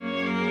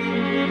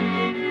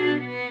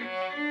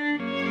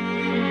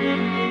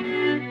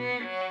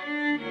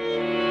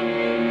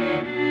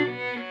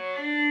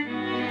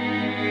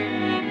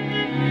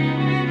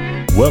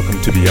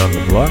Welcome to Beyond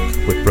the Block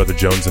with Brother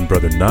Jones and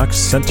Brother Knox,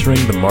 centering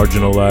the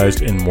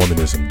marginalized in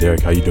Mormonism.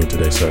 Derek, how you doing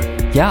today, sir?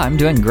 Yeah, I'm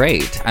doing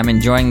great. I'm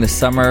enjoying the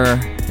summer.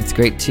 It's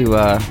great to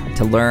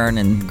learn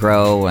and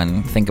grow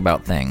and think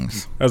about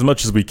things. As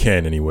much as we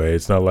can, anyway.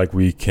 It's not like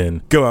we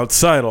can go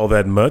outside all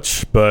that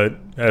much, but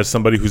as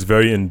somebody who's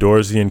very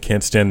indoorsy and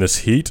can't stand this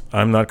heat,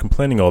 I'm not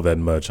complaining all that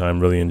much. I'm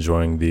really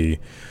enjoying the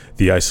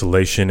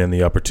isolation and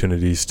the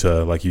opportunities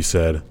to, like you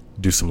said,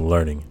 do some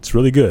learning. It's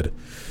really good.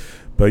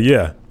 But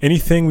yeah,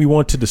 anything we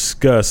want to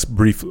discuss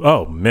briefly?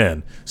 Oh,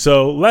 man.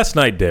 So last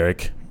night,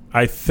 Derek,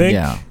 I think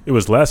it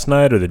was last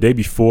night or the day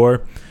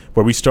before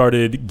where we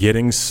started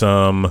getting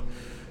some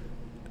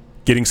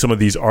of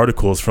these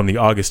articles from the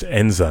August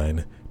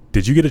Ensign.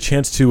 Did you get a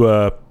chance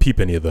to peep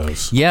any of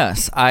those?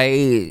 Yes,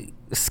 I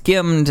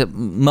skimmed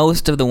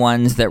most of the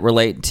ones that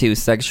relate to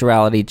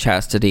sexuality,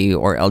 chastity,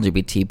 or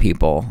LGBT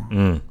people.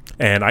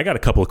 And I got a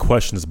couple of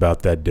questions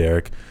about that,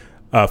 Derek.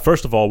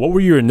 First of all, what were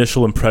your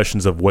initial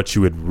impressions of what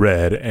you had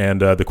read?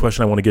 And the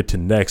question I want to get to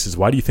next is,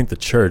 why do you think the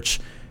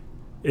church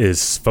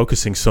is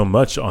focusing so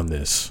much on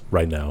this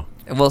right now?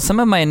 Well,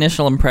 some of my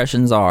initial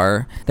impressions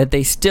are that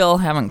they still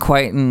haven't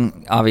quite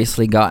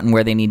obviously gotten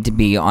where they need to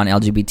be on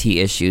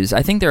LGBT issues.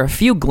 I think there are a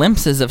few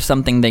glimpses of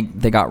something they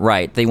got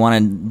right. They want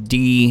to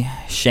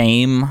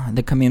de-shame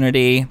the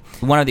community.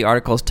 One of the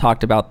articles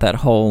talked about that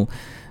whole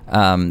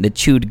the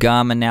chewed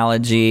gum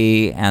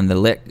analogy and the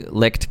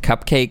licked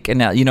cupcake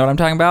analogy. You know what I'm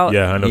talking about?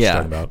 Yeah, I know what you're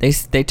talking about.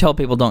 They tell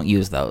people don't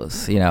use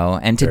those,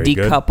 and to Very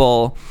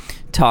decouple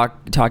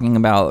talking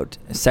about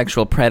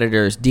sexual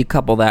predators,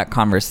 decouple that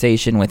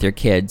conversation with your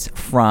kids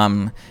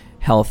from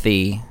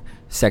healthy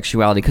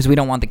sexuality, because we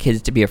don't want the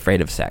kids to be afraid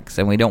of sex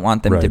and we don't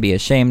want them to be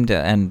ashamed.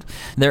 And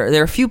there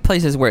are a few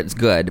places where it's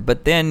good,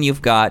 but then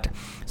you've got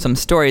some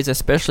stories,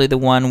 especially the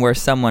one where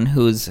someone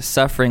who's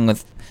suffering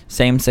with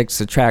same-sex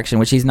attraction,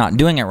 which he's not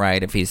doing it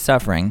right if he's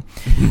suffering.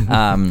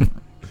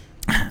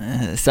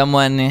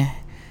 Someone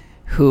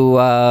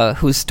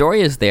whose story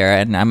is there,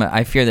 and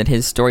I fear that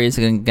his story is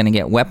going to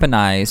get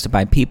weaponized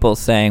by people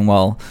saying,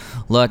 "Well,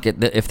 look,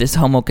 if this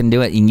homo can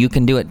do it, and you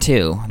can do it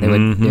too." They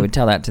would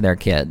tell that to their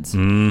kids.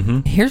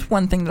 Here's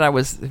one thing that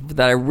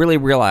I really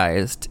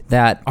realized,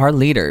 that our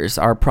leaders,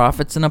 our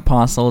prophets and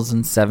apostles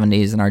and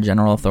 70s and our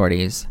general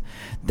authorities,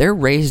 they're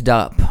raised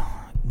up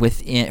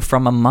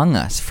from among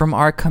us, from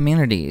our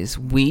communities.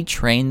 We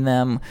train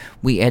them,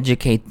 we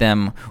educate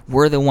them.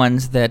 We're the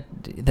ones that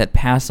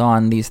pass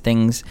on these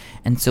things,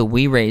 and so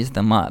we raise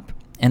them up.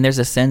 And there's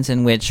a sense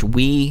in which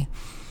we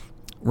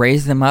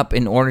raise them up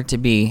in order to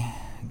be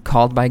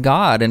called by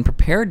God and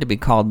prepared to be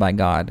called by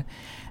God.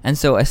 And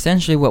so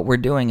essentially what we're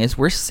doing is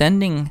we're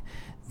sending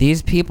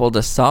these people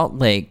to Salt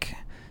Lake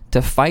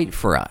to fight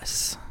for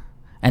us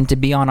and to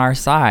be on our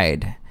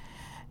side.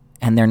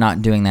 And they're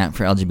not doing that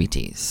for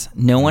LGBTs.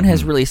 No one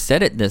has really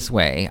said it this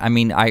way. I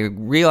mean, I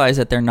realize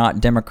that they're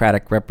not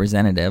democratic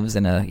representatives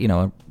in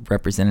a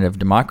representative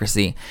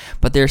democracy,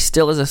 but there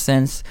still is a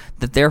sense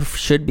that there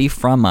should be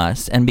from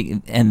us,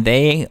 and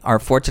they are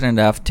fortunate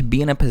enough to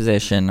be in a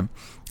position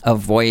of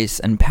voice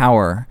and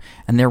power,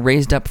 and they're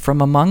raised up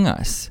from among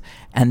us,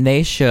 and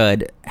they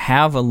should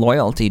have a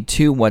loyalty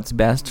to what's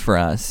best for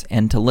us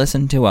and to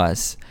listen to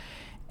us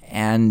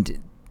and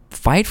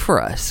fight for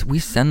us. We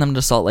send them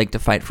to Salt Lake to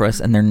fight for us,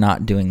 and they're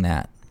not doing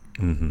that.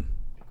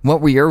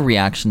 What were your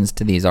reactions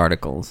to these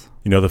articles?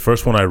 The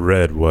first one I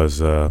read was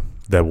that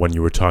one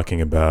you were talking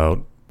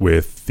about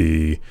with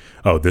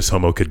this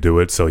homo could do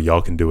it, so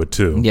y'all can do it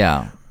too.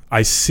 Yeah.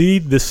 I see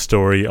this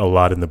story a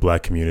lot in the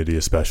black community,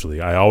 especially.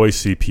 I always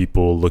see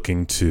people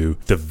looking to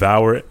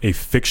devour a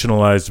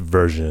fictionalized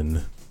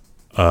version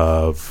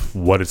of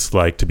what it's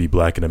like to be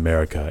black in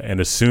America. And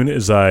as soon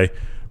as I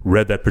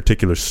read that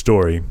particular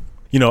story,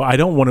 I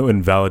don't want to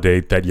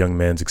invalidate that young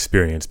man's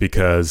experience,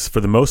 because for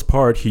the most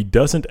part, he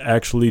doesn't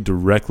actually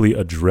directly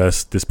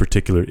address this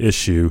particular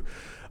issue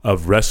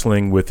of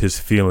wrestling with his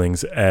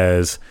feelings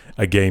as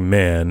a gay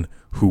man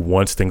who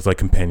wants things like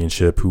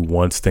companionship, who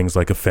wants things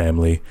like a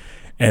family.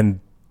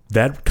 And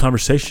that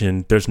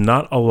conversation, there's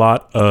not a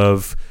lot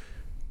of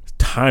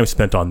time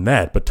spent on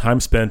that, but time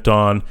spent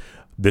on,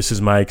 this is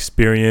my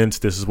experience,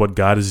 this is what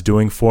God is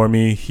doing for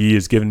me, He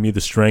has given me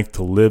the strength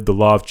to live the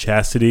law of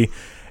chastity.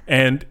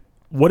 And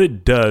what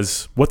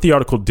the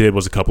article did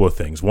was a couple of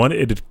things. One,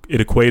 it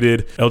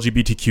equated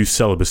LGBTQ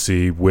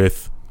celibacy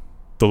with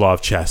the law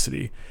of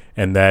chastity.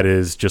 And that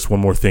is just one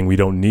more thing we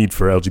don't need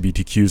for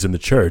LGBTQs in the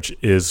church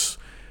is,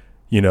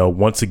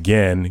 once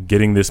again,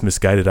 getting this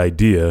misguided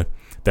idea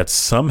that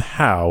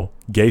somehow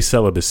gay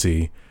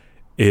celibacy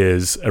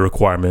is a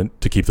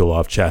requirement to keep the law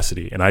of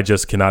chastity. And I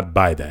just cannot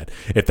buy that.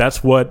 If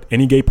that's what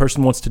any gay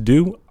person wants to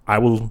do, I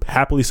will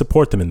happily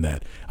support them in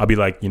that. I'll be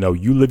like,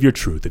 you live your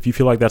truth. If you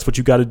feel like that's what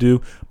you got to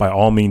do, by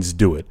all means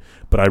do it.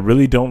 But I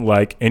really don't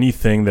like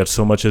anything that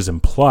so much as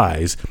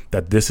implies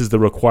that this is the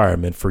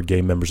requirement for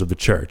gay members of the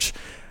church.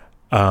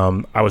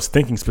 I was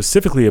thinking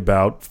specifically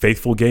about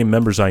faithful gay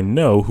members I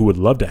know who would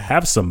love to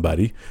have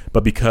somebody,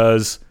 but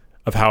because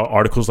of how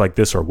articles like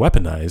this are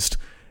weaponized,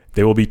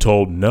 they will be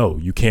told, no,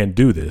 you can't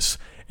do this.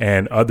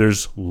 And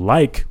others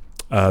like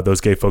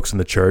those gay folks in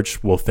the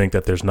church will think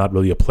that there's not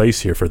really a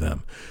place here for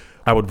them.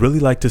 I would really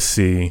like to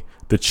see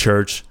the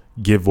church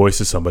give voice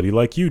to somebody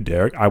like you,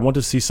 Derek. I want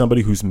to see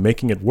somebody who's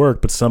making it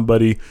work, but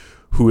somebody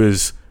who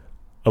is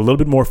a little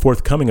bit more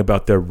forthcoming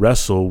about their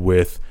wrestle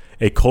with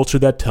a culture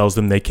that tells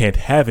them they can't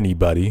have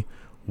anybody,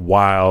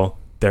 while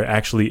there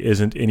actually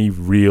isn't any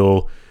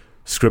real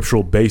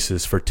scriptural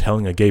basis for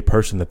telling a gay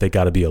person that they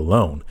got to be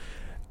alone.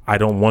 I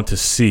don't want to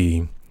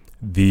see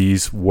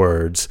these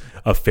words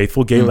of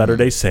faithful gay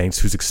Latter-day Saints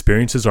whose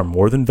experiences are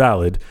more than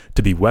valid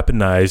to be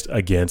weaponized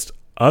against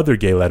other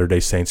gay Latter-day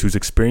Saints whose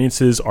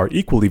experiences are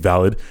equally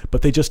valid,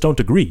 but they just don't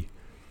agree.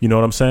 You know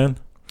what I'm saying?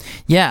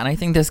 Yeah, and I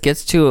think this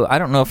gets to, I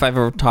don't know if I've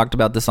ever talked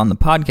about this on the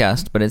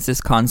podcast, but it's this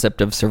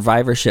concept of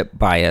survivorship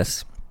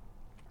bias.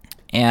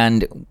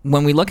 And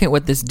when we look at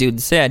what this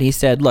dude said, he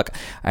said, look,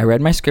 I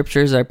read my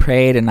scriptures, I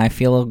prayed, and I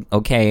feel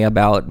okay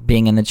about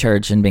being in the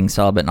church and being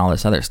celibate and all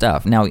this other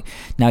stuff. Now,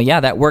 yeah,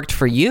 that worked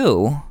for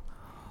you,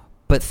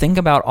 but think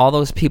about all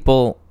those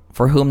people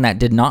for whom that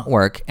did not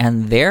work,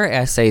 and their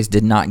essays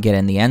did not get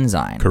in the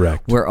Ensign.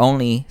 Correct. We're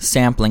only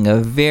sampling a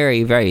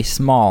very, very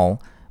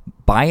small,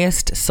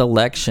 biased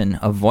selection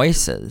of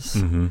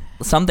voices.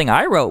 Something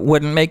I wrote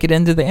wouldn't make it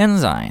into the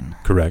Ensign.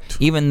 Correct.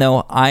 Even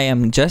though I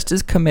am just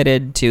as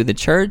committed to the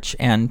church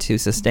and to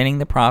sustaining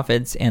the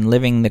prophets and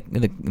living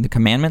the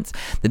commandments,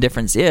 the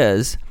difference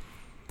is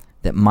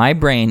that my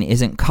brain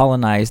isn't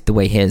colonized the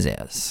way his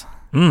is.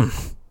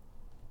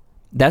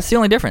 That's the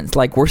only difference.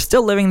 Like, we're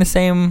still living the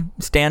same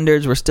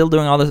standards. We're still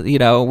doing all this,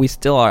 we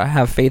still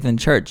have faith in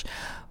church.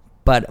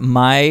 But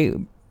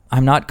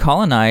I'm not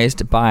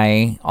colonized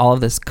by all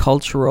of this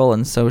cultural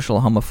and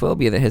social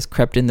homophobia that has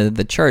crept into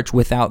the church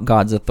without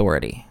God's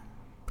authority.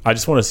 I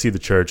just want to see the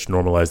church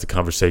normalize the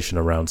conversation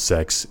around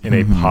sex in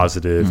a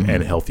positive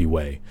and healthy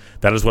way.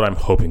 That is what I'm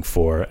hoping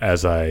for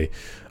as I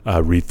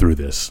read through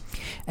this.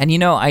 And,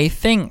 I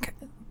think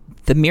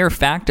the mere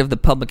fact of the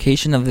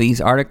publication of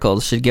these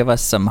articles should give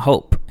us some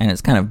hope, and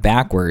it's kind of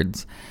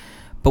backwards.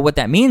 But what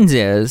that means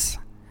is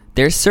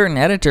there's certain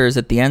editors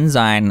at the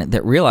Ensign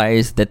that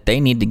realize that they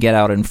need to get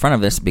out in front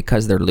of this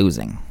because they're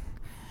losing.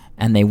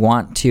 And they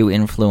want to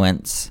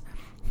influence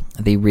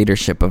the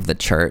readership of the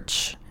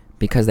church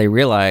because they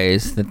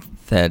realize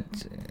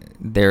that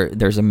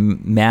there's a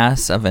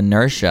mass of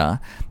inertia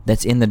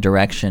that's in the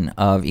direction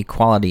of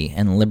equality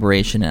and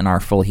liberation and our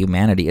full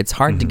humanity. It's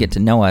hard to get to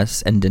know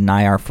us and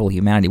deny our full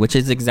humanity, which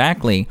is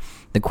exactly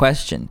the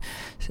question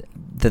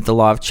that the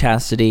law of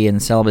chastity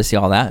and celibacy,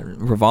 all that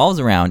revolves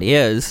around,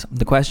 is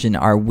the question,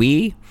 are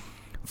we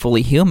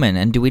fully human,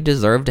 and do we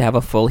deserve to have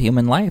a full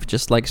human life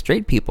just like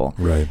straight people?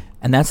 Right.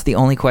 And that's the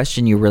only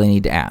question you really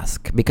need to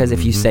ask, because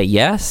if you say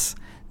yes,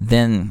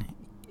 then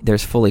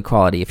there's full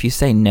equality. If you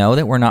say no,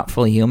 that we're not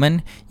fully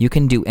human, you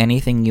can do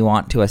anything you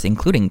want to us,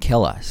 including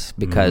kill us,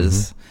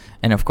 because,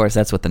 and of course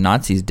that's what the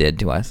Nazis did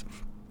to us.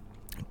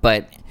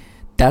 But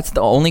that's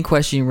the only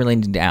question you really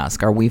need to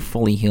ask. Are we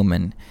fully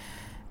human?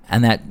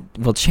 And that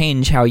will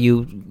change how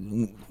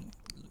you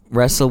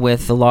wrestle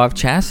with the law of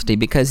chastity,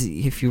 because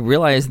if you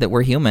realize that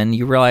we're human,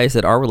 you realize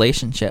that our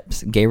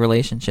relationships, gay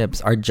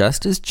relationships, are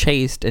just as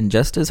chaste and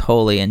just as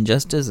holy and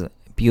just as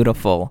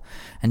beautiful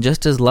and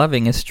just as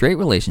loving as straight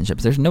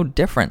relationships. There's no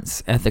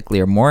difference ethically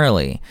or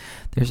morally.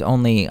 There's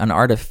only an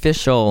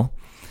artificial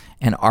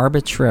and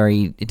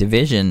arbitrary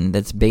division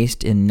that's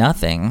based in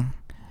nothing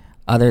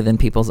other than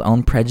people's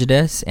own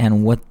prejudice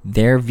and what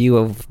their view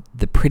of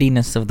the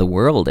prettiness of the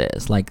world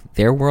is. Like,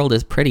 their world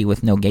is pretty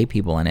with no gay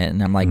people in it,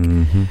 and I'm like,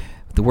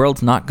 the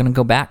world's not going to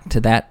go back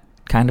to that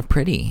kind of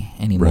pretty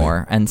anymore.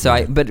 Right. And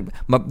so but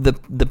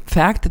the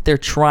fact that they're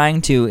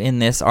trying to in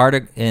this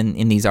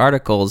in these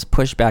articles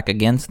push back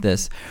against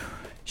this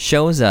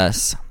shows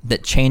us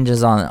that change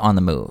is on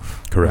the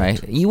move.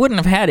 Correct. Right? You wouldn't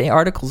have had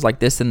articles like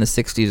this in the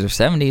 60s or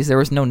 70s. There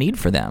was no need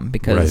for them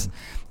because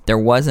there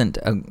wasn't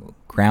a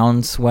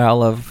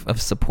groundswell of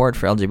support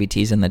for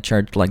LGBTs in the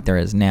church like there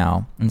is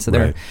now. And so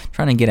they're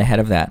trying to get ahead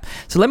of that.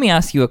 So let me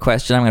ask you a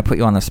question. I'm going to put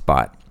you on the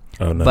spot.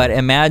 Oh, no. But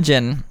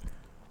imagine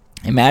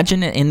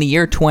in the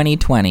year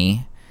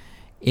 2020,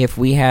 if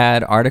we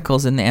had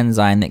articles in the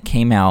Ensign that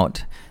came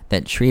out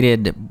that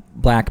treated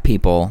black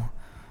people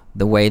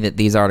the way that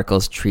these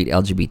articles treat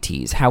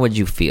LGBTs. How would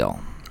you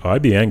feel? Oh,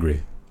 I'd be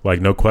angry. Like,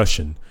 no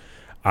question.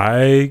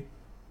 I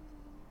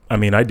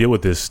mean, I deal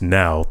with this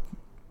now.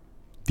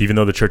 Even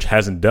though the church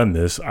hasn't done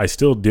this, I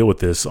still deal with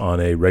this on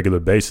a regular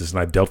basis, and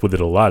I've dealt with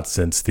it a lot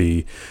since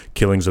the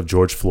killings of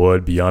George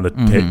Floyd,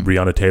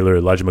 Breonna Taylor,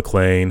 Elijah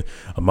McClain,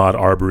 Ahmaud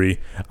Arbery.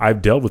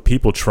 I've dealt with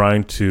people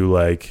trying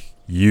to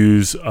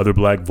use other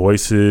black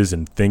voices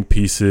and think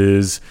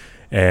pieces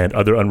and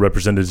other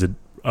unrepresentative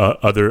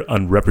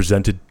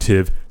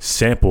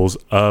samples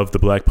of the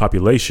black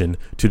population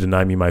to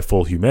deny me my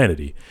full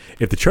humanity.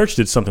 If the church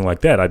did something like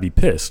that, I'd be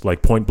pissed,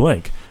 like point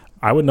blank.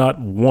 I would not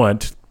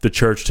want the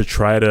church to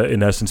try to,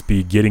 in essence,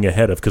 be getting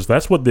ahead of, because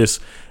that's what this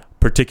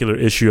particular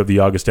issue of the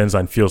August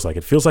Ensign feels like.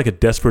 It feels like a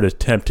desperate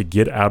attempt to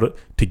get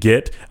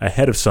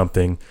ahead of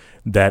something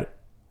that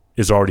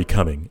is already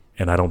coming,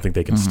 and I don't think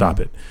they can stop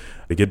it.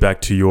 To get back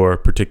to your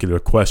particular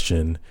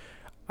question,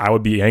 I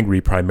would be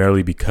angry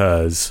primarily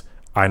because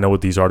I know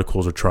what these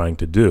articles are trying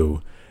to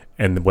do.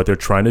 And what they're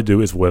trying to do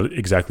is what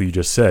exactly you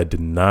just said,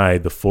 deny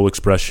the full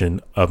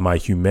expression of my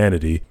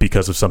humanity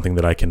because of something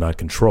that I cannot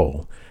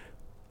control.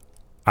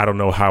 I don't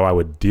know how I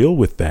would deal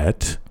with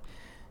that,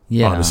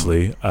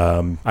 honestly.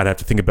 I'd have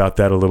to think about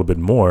that a little bit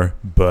more,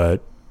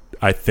 but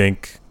I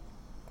think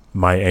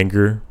my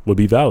anger would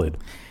be valid.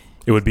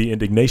 It would be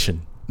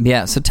indignation.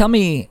 Yeah, so tell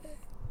me,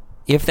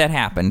 if that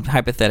happened,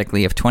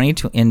 hypothetically, if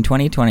in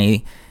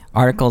 2020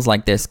 articles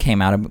like this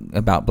came out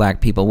about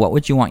black people, what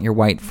would you want your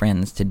white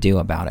friends to do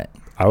about it?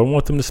 I would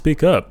want them to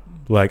speak up.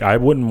 Like, I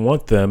wouldn't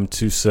want them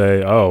to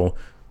say, oh,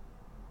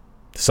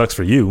 sucks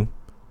for you.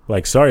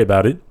 Like, sorry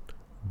about it.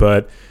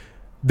 But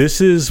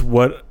this is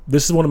one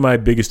of my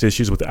biggest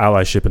issues with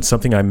allyship, and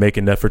something I make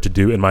an effort to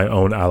do in my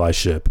own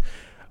allyship.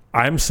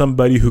 I'm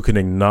somebody who can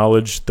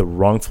acknowledge the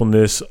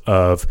wrongfulness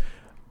of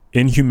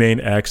inhumane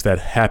acts that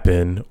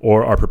happen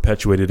or are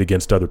perpetuated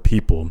against other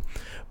people,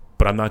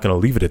 but I'm not going to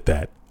leave it at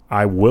that.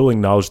 I will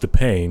acknowledge the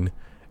pain,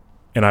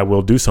 and I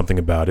will do something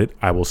about it.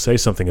 I will say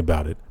something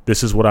about it.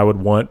 This is what I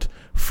would want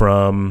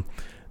from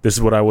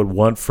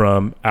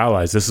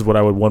allies. This is what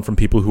I would want from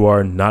people who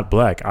are not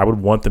black. I would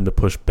want them to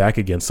push back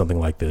against something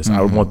like this.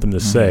 I would want them to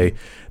say,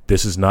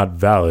 this is not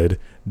valid.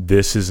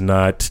 This is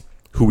not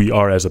who we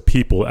are as a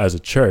people, as a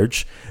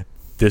church.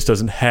 This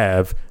doesn't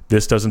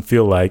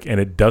feel like, and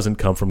it doesn't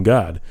come from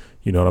God.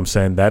 You know what I'm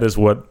saying? That's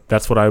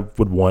what I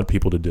would want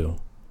people to do.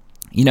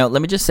 You know,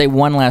 let me just say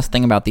one last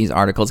thing about these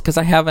articles, because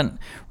I haven't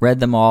read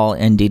them all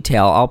in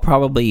detail. I'll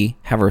probably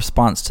have a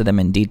response to them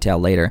in detail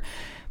later.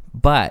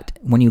 But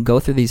when you go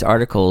through these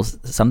articles,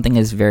 something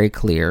is very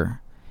clear,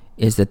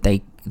 is that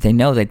they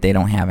know that they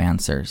don't have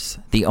answers.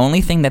 The only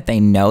thing that they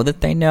know,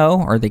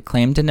 or they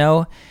claim to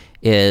know,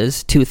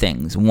 is two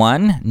things.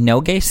 One,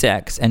 no gay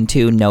sex, and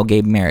two, no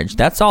gay marriage.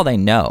 That's all they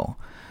know.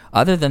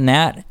 Other than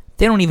that,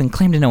 they don't even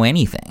claim to know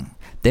anything.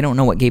 They don't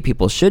know what gay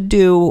people should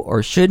do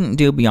or shouldn't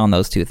do beyond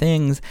those two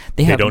things.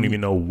 They don't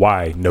even know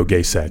why no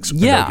gay sex,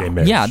 no gay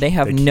marriage. Yeah, they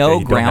have no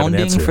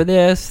grounding for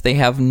this. They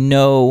have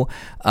no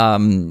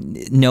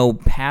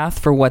path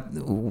for what,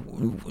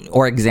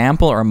 or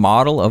example or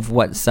model of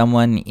what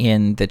someone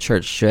in the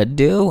church should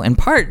do, in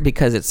part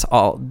because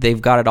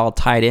they've got it all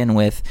tied in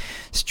with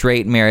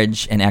straight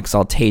marriage and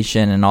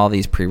exaltation and all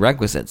these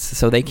prerequisites.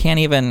 So they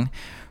can't even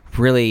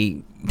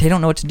really... They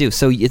don't know what to do.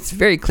 So it's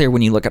very clear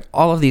when you look at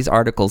all of these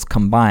articles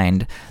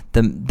combined,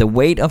 the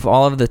weight of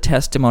all of the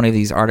testimony of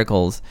these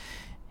articles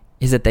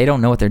is that they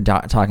don't know what they're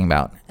talking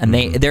about. And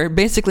they're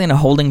basically in a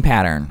holding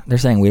pattern. They're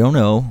saying, we don't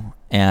know.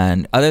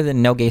 And other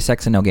than no gay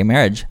sex and no gay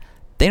marriage,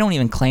 they don't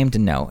even claim to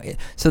know.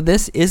 So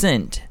this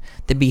isn't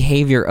the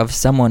behavior of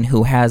someone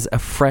who has a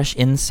fresh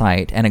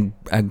insight and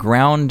a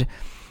ground,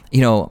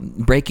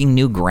 breaking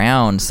new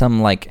ground,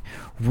 some like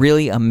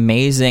really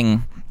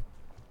amazing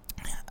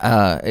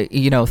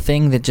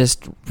thing that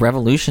just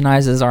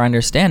revolutionizes our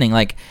understanding.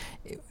 Like,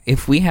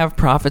 if we have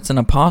prophets and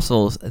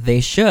apostles,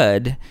 they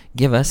should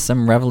give us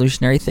some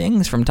revolutionary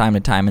things from time to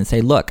time and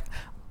say, look,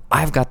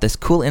 I've got this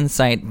cool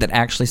insight that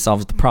actually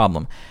solves the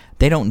problem.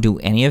 They don't do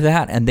any of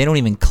that, and they don't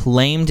even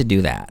claim to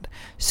do that.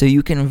 So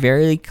you can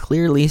very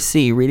clearly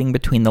see, reading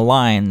between the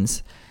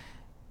lines,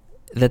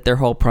 that their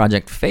whole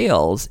project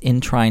fails in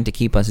trying to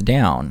keep us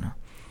down.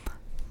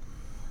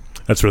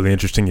 That's really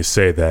interesting you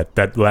say that.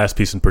 That last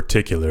piece in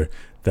particular,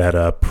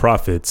 that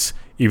prophets,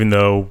 even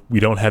though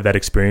we don't have that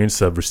experience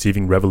of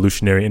receiving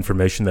revolutionary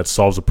information that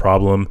solves a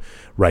problem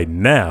right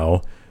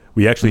now,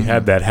 we actually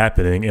have that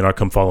happening in our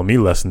Come Follow Me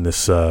lesson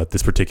this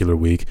particular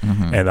week.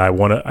 And I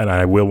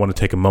will want to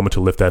take a moment to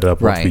lift that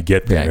up once we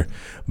get there.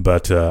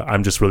 But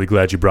I'm just really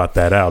glad you brought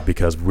that out,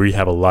 because we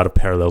have a lot of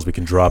parallels we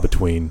can draw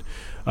between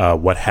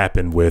what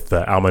happened with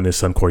Alma and his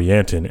son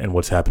Corianton and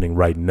what's happening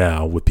right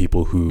now with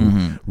people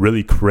who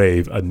really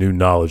crave a new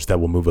knowledge that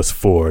will move us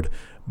forward,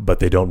 but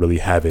they don't really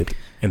have it,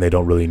 and they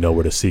don't really know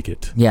where to seek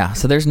it. Yeah,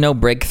 so there's no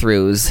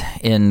breakthroughs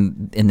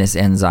in this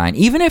ensign.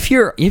 Even if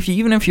you're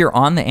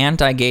on the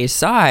anti-gay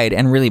side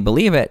and really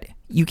believe it,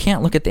 you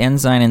can't look at the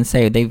ensign and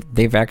say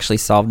they've actually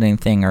solved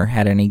anything or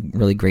had any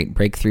really great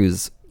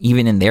breakthroughs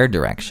even in their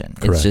direction.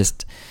 Correct. It's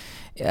just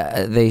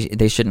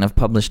they shouldn't have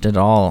published it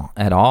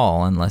at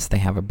all unless they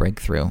have a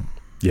breakthrough.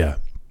 Yeah,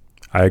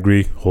 I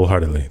agree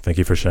wholeheartedly. Thank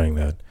you for sharing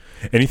that.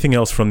 Anything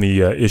else from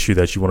the issue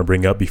that you want to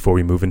bring up before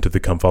we move into the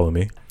Come Follow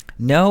Me?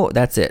 No,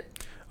 that's it.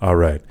 All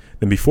right.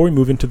 Then before we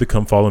move into the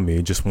Come Follow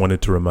Me, just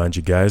wanted to remind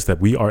you guys that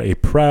we are a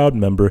proud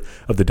member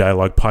of the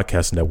Dialogue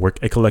Podcast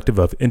Network, a collective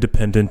of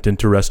independent,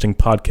 interesting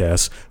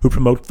podcasts who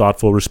promote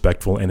thoughtful,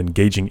 respectful, and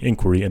engaging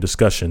inquiry and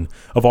discussion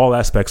of all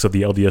aspects of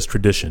the LDS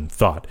tradition,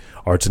 thought,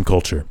 arts, and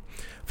culture.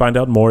 Find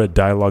out more at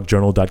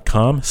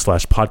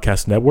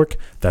dialoguejournal.com/podcast network.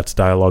 That's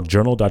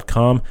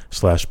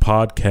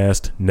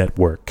dialoguejournal.com/podcast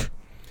network.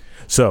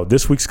 So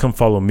this week's Come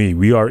Follow Me,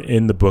 we are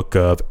in the book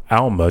of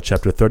Alma,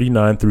 chapter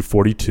 39 through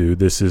 42.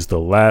 This is the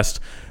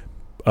last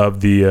of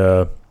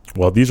the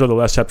Well, these are the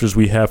last chapters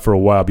we have for a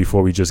while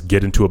before we just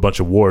get into a bunch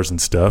of wars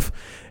and stuff.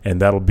 And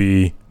that'll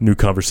be new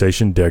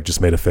conversation. Derek just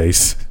made a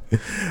face.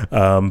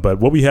 But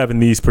what we have in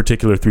these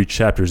particular 3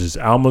 chapters is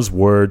Alma's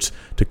words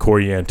to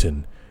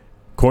Corianton.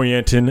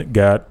 Corianton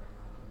got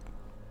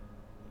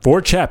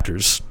 4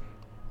 chapters.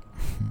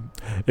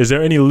 Is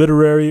there any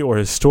literary or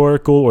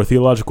historical or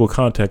theological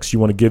context you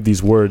want to give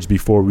these words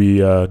before we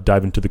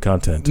dive into the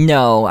content?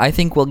 No, I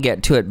think we'll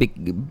get to it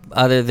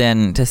other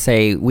than to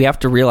say we have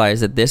to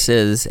realize that this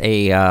is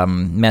a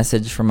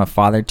message from a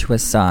father to a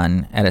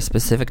son at a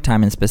specific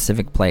time and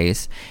specific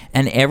place,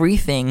 and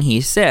everything he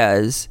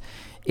says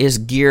is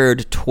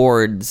geared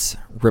towards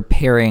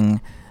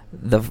repairing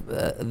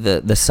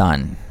the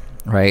son,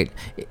 right?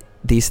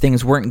 These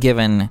things weren't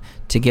given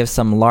to give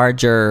some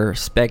larger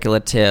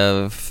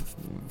speculative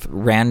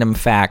random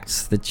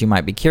facts that you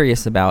might be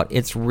curious about.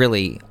 It's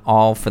really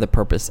all for the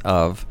purpose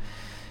of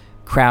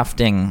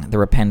crafting the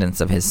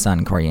repentance of his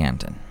son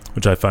Corianton.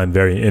 Which I find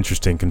very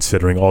interesting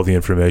considering all the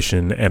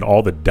information and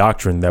all the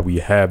doctrine that we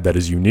have that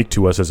is unique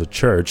to us as a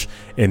church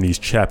in these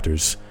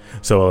chapters.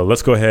 So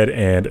let's go ahead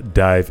and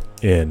dive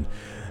in.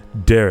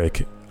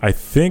 Derek,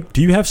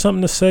 do you have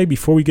something to say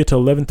before we get to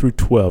 11 through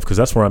 12? Because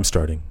that's where I'm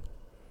starting.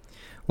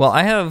 Well,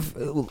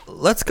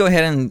 let's go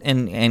ahead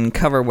and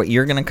cover what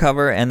you're going to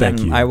cover, and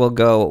then I will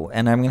go,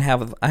 and I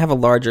have a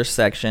larger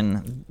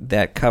section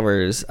that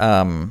covers,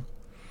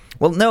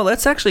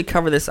 let's actually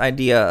cover this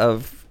idea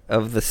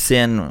of the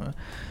sin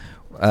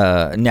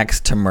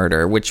next to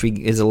murder, which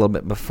is a little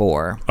bit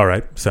before. All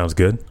right, sounds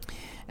good.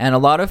 And a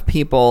lot of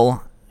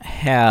people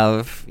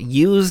have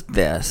used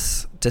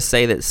this to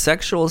say that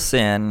sexual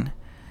sin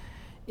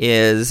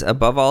is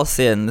above all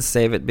sins,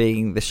 save it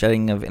being the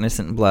shedding of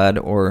innocent blood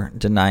or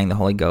denying the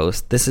Holy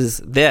Ghost.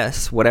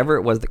 Whatever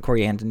it was that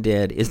Corianton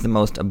did, is the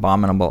most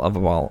abominable of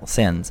all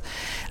sins.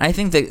 And I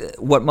think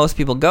that what most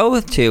people go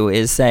to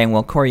is saying,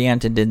 well,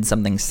 Corianton did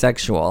something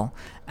sexual,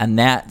 and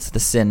that's the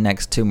sin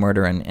next to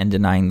murder and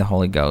denying the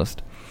Holy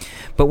Ghost.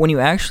 But when you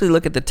actually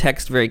look at the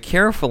text very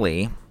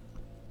carefully,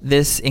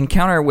 this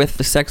encounter with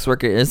the sex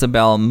worker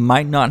Isabel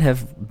might not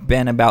have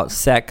been about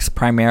sex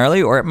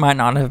primarily, or it might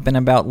not have been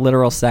about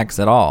literal sex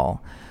at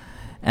all.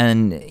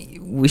 And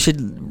we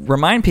should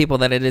remind people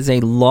that it is a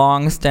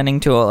long-standing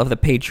tool of the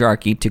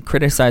patriarchy to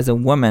criticize a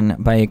woman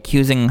by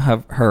accusing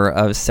her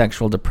of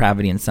sexual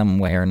depravity in some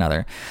way or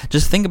another.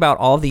 Just think about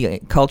all the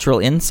cultural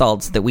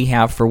insults that we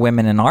have for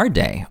women in our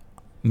day.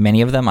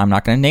 Many of them, I'm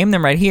not going to name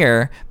them right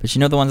here, but you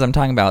know the ones I'm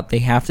talking about. They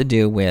have to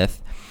do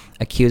with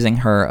accusing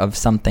her of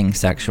something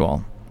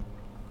sexual.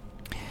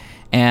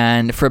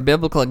 And for a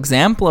biblical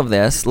example of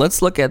this,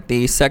 let's look at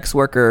the sex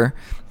worker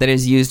that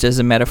is used as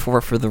a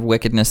metaphor for the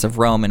wickedness of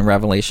Rome in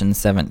Revelation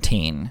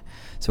 17.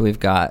 So we've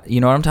got, you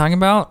know what I'm talking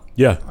about?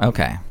 Yeah.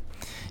 Okay.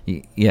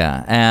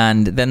 Yeah.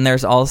 And then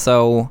there's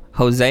also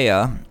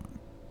Hosea.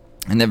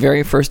 In the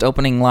very first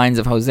opening lines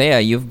of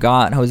Hosea, you've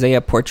got Hosea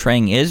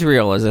portraying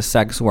Israel as a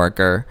sex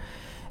worker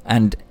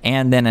and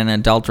then an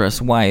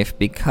adulterous wife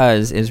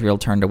because Israel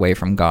turned away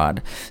from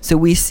God. So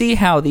we see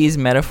how these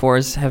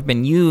metaphors have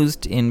been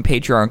used in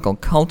patriarchal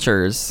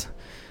cultures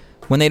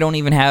when they don't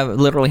even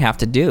literally have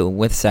to do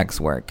with sex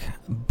work.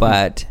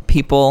 But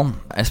people,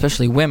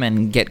 especially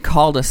women, get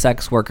called a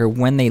sex worker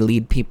when they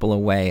lead people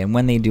away and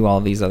when they do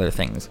all these other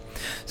things.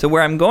 So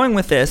where I'm going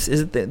with this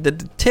is that the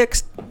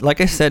text, like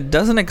I said,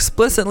 doesn't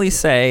explicitly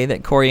say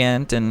that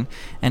Corianton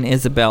and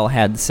Isabel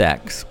had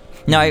sex.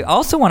 Now, I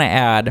also want to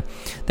add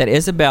that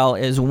Isabel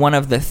is one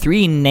of the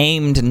 3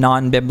 named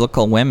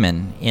non-biblical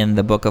women in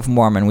the Book of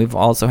Mormon. We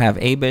also have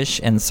Abish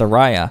and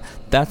Sariah.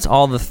 That's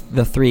all the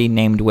 3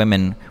 named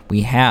women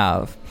we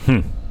have.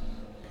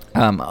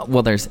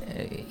 Well, there's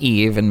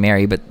Eve and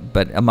Mary, but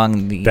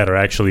among the that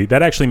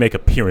actually make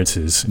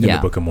appearances in the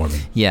Book of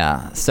Mormon.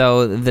 Yeah.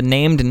 So the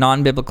named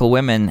non-biblical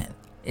women,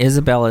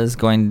 Isabel is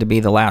going to be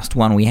the last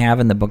one we have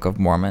in the Book of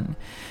Mormon.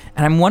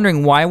 And I'm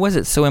wondering, why was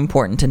it so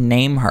important to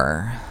name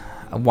her?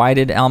 Why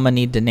did Alma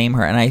need to name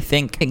her? And I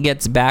think it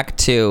gets back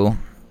to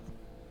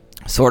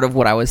sort of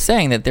what I was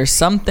saying, that there's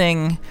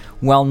something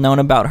well known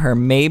about her.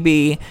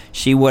 Maybe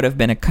she would have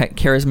been a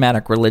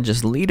charismatic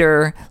religious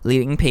leader,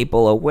 leading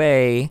people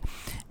away,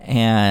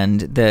 and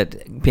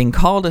that being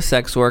called a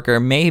sex worker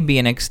may be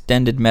an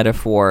extended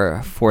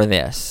metaphor for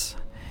this.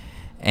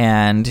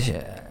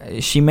 And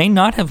she may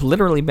not have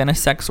literally been a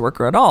sex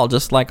worker at all,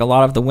 just like a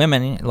lot of the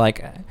women,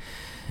 like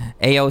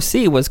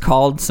AOC was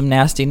called some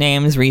nasty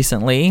names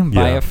recently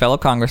by a fellow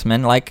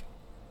congressman,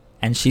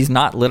 and she's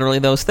not literally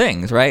those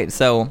things, right?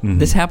 So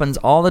this happens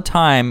all the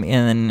time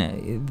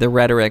in the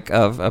rhetoric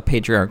of a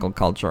patriarchal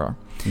culture.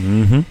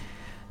 Mm-hmm.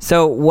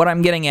 So what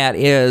I'm getting at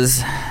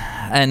is,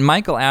 and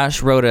Michael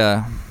Ash wrote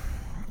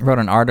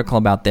an article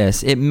about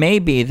this, it may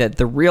be that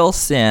the real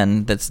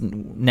sin that's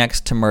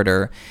next to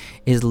murder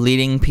is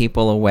leading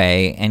people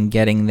away and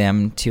getting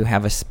them to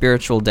have a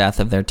spiritual death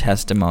of their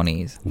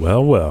testimonies.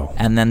 Well.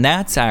 And then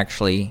that's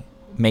actually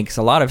makes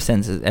a lot of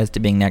sense as to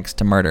being next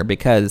to murder,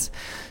 because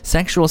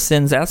sexual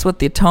sins, that's what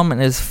the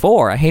atonement is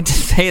for. I hate to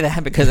say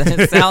that because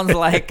it sounds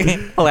like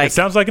it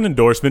sounds like an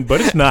endorsement,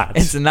 but it's not.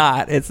 It's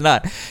not.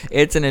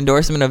 It's an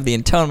endorsement of the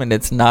atonement.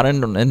 It's not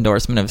an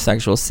endorsement of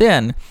sexual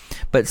sin.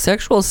 But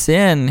sexual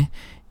sin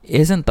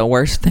isn't the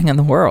worst thing in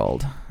the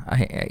world.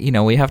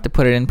 We have to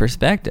put it in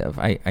perspective.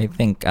 I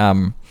think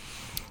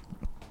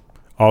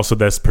also,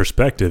 this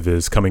perspective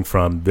is coming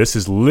from, this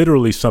is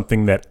literally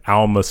something that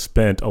Alma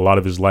spent a lot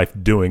of his life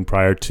doing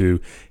prior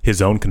to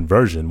his own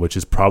conversion, which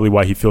is probably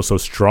why he feels so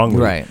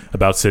strongly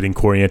about sitting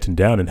Corianton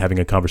down and having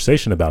a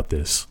conversation about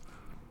this.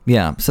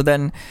 Yeah. So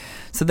then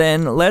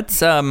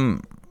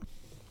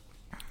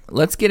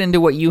let's get into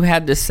what you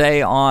had to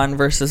say on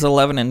verses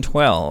 11 and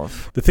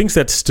 12. The things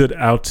that stood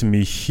out to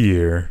me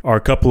here are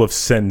a couple of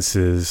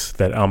sentences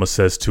that Alma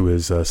says to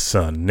his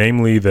son,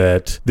 namely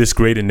that this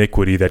great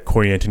iniquity that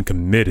Corianton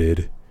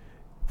committed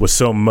was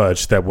so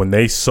much that when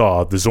they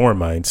saw, the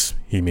Zoramites,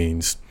 he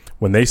means,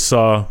 when they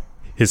saw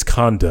his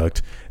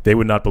conduct, they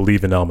would not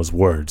believe in Alma's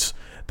words.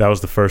 That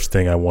was the first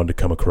thing I wanted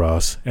to come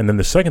across. And then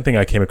the second thing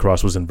I came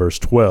across was in verse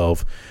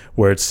 12,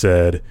 where it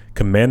said,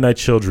 command thy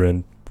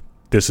children,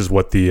 this is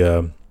what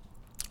the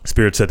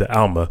Spirit said to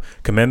Alma,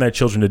 command thy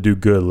children to do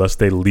good, lest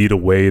they lead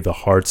away the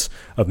hearts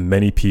of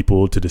many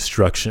people to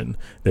destruction.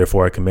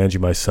 Therefore I command you,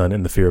 my son,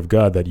 in the fear of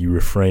God, that you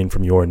refrain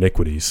from your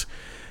iniquities.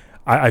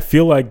 I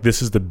feel like this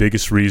is the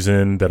biggest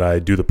reason that I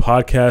do the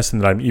podcast,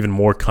 and that I'm even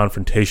more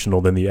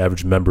confrontational than the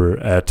average member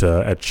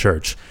at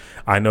church.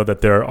 I know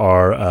that there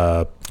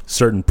are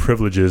certain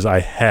privileges I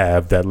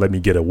have that let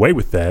me get away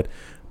with that,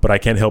 but I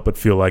can't help but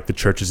feel like the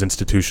church's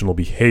institutional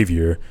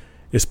behavior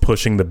is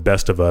pushing the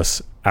best of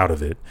us out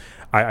of it.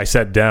 I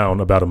sat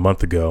down about a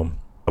month ago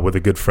with a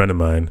good friend of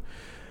mine,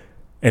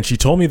 and she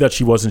told me that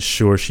she wasn't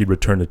sure she'd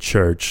return to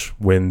church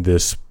when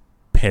this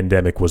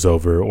pandemic was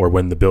over or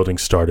when the building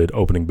started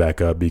opening back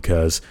up,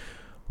 because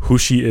who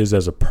she is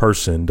as a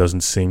person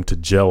doesn't seem to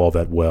gel all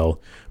that well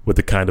with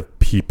the kind of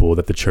people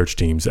that the church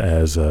deems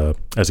as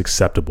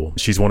acceptable.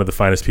 She's one of the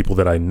finest people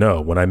that I know.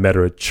 When I met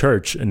her at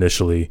church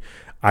initially,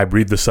 I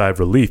breathed a sigh of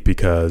relief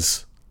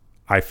because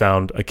I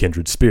found a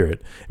kindred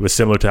spirit. It was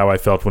similar to how I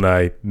felt when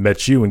I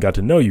met you and got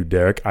to know you,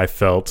 Derek. I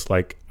felt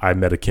like I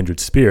met a kindred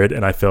spirit,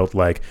 and I felt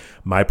like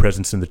my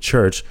presence in the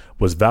church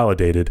was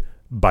validated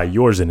by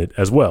yours in it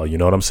as well. You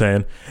know what I'm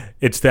saying?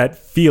 It's that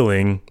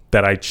feeling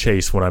that I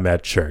chase when I'm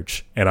at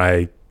church, and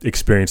I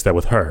experienced that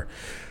with her.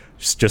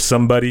 It's just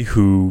somebody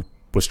who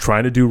was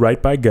trying to do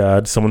right by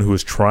God, someone who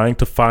was trying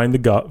to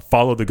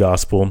follow the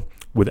gospel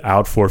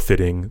without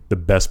forfeiting the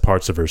best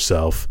parts of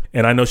herself.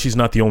 And I know she's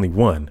not the only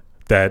one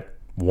that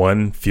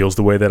one feels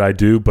the way that I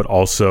do, but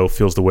also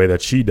feels the way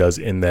that she does,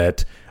 in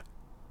that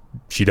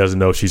she doesn't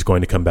know if she's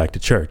going to come back to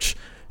church.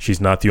 She's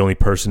not the only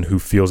person who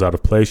feels out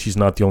of place. She's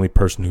not the only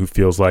person who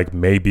feels like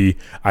maybe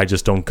I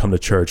just don't come to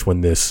church when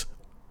this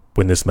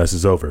mess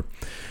is over.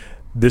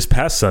 This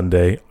past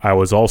Sunday, I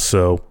was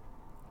also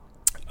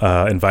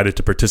invited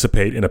to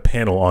participate in a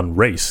panel on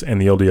race and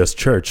the LDS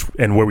Church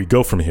and where we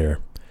go from here.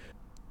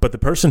 But the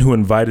person who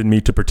invited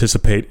me to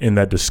participate in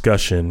that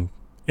discussion,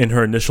 in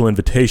her initial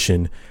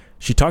invitation,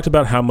 she talked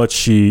about how much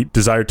she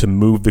desired to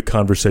move the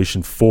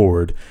conversation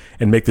forward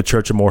and make the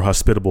church a more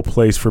hospitable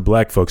place for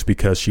black folks,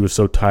 because she was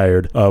so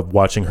tired of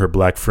watching her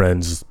black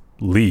friends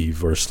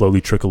leave or slowly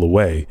trickle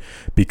away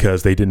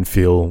because they didn't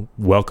feel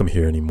welcome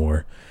here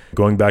anymore.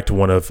 Going back to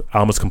one of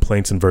Alma's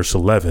complaints in verse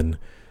 11,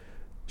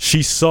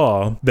 she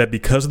saw that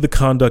because of the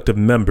conduct of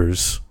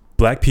members,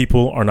 black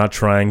people are not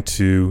trying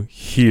to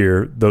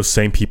hear those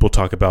same people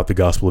talk about the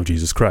gospel of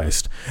Jesus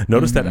Christ.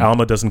 Notice that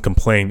Alma doesn't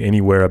complain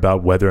anywhere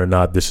about whether or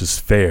not this is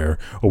fair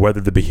or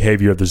whether the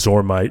behavior of the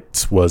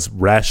Zoramites was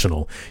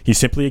rational. He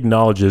simply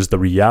acknowledges the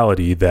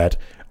reality that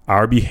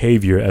our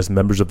behavior as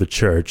members of the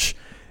church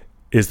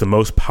is the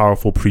most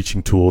powerful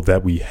preaching tool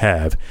that we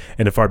have.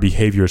 And if our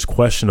behavior is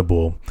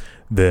questionable,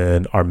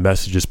 then our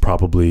message is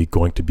probably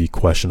going to be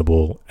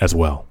questionable as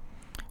well.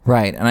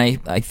 Right. And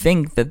I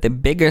think that the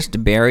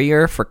biggest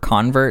barrier for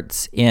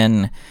converts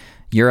in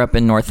Europe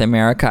and North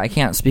America, I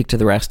can't speak to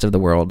the rest of the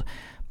world,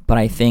 but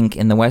I think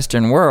in the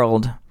Western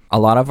world, a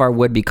lot of our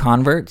would-be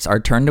converts are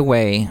turned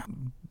away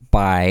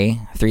by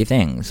three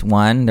things.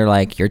 One, they're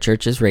like, your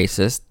church is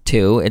racist.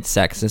 Two, it's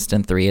sexist.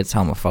 And three, it's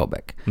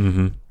homophobic.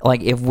 Mm-hmm.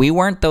 Like, if we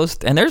weren't those,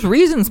 and there's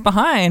reasons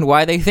behind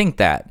why they think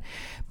that.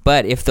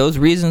 But if those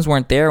reasons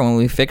weren't there when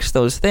we fixed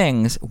those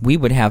things, we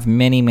would have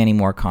many, many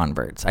more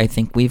converts. I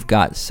think we've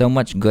got so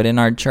much good in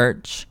our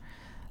church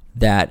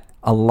that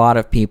a lot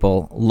of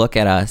people look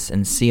at us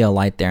and see a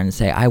light there and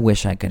say, I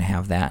wish I could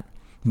have that.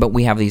 But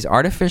we have these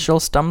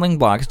artificial stumbling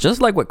blocks, just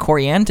like what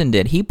Corianton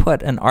did. He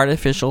put an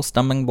artificial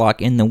stumbling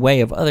block in the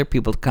way of other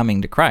people coming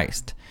to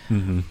Christ.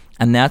 Mm-hmm.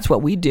 And that's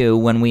what we do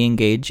when we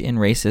engage in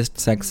racist,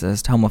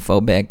 sexist,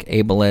 homophobic,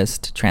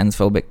 ableist,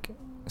 transphobic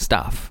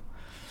stuff.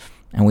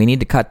 And we need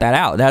to cut that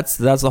out. That's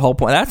the whole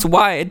point. That's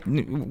why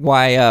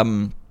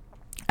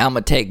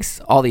Alma takes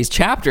all these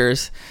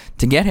chapters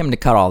to get him to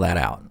cut all that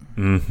out.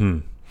 Mm-hmm.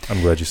 I'm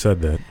glad you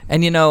said that.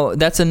 And,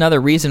 that's another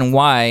reason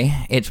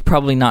why it's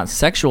probably not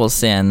sexual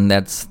sin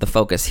that's the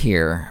focus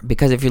here.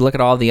 Because if you look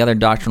at all the other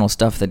doctrinal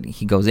stuff that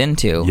he goes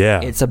into,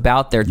 it's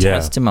about their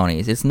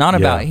testimonies. It's not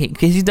about...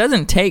 Because he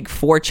doesn't take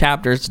 4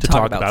 chapters to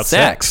talk about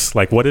sex.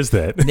 Like, what is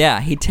that? Yeah,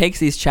 he takes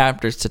these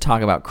chapters to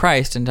talk about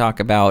Christ and talk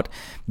about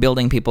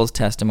building people's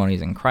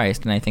testimonies in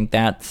Christ. And I think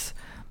that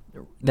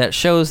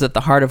shows that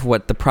the heart of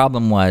what the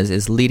problem was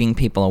is leading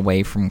people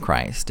away from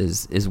Christ,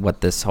 is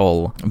what this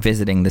whole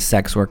visiting the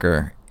sex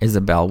worker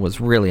Isabel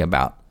was really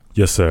about.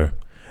 Yes, sir.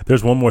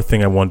 There's one more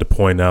thing I wanted to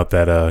point out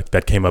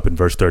that came up in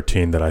verse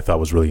 13 that I thought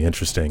was really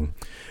interesting.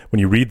 When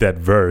you read that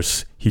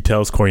verse, he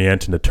tells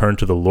Corianton to turn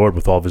to the Lord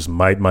with all of his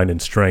might, mind,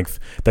 and strength,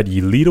 that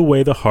ye lead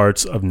away the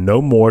hearts of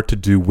no more to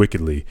do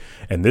wickedly.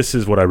 And this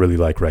is what I really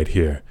like right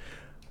here.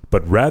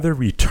 But rather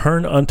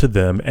return unto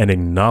them and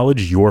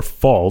acknowledge your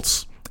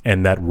faults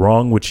and that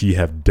wrong which ye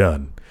have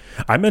done.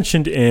 I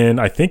mentioned in,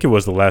 I think it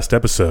was the last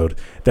episode,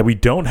 that we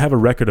don't have a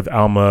record of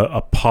Alma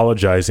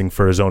apologizing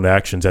for his own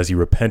actions as he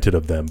repented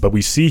of them, but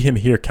we see him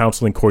here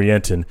counseling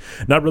Corianton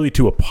not really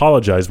to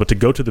apologize, but to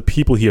go to the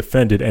people he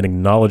offended and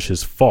acknowledge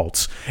his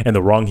faults and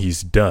the wrong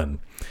he's done.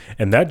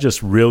 And that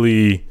just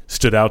really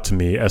stood out to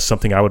me as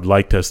something I would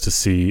like us to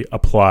see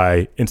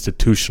apply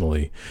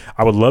institutionally.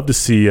 I would love to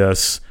see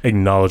us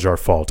acknowledge our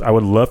fault. I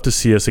would love to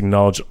see us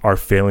acknowledge our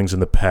failings in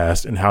the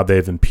past and how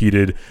they've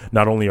impeded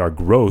not only our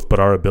growth, but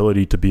our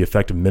ability to be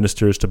effective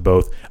ministers to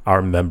both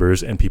our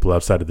members and people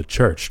outside of the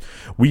church.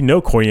 We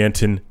know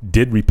Corianton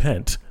did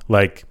repent.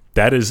 Like,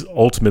 that is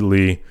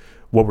ultimately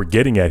what we're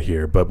getting at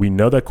here, but we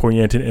know that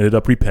Corianton ended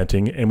up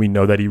repenting, and we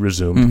know that he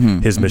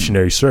resumed his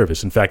missionary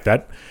service. In fact,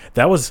 that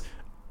was...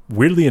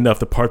 weirdly enough,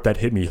 the part that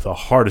hit me the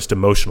hardest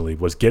emotionally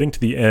was getting to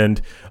the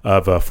end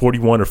of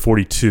 41 or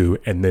 42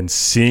 and then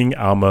seeing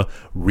Alma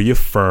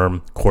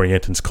reaffirm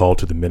Corianton's call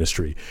to the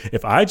ministry.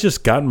 If I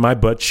just gotten my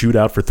butt chewed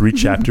out for 3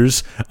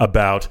 chapters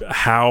about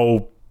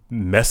how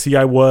messy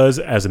I was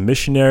as a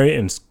missionary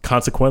and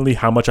consequently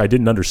how much I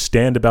didn't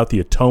understand about the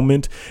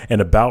atonement and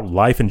about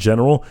life in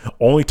general,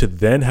 only to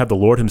then have the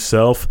Lord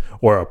himself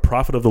or a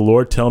prophet of the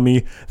Lord tell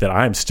me that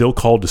I am still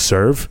called to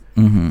serve,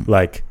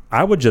 like,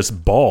 I would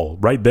just bawl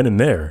right then and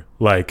there.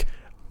 Like,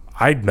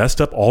 I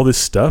messed up all this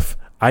stuff.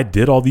 I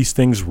did all these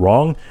things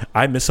wrong.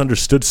 I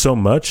misunderstood so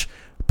much,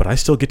 but I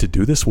still get to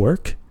do this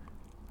work.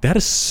 That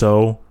is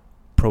so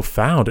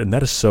profound, and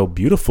that is so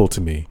beautiful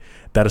to me.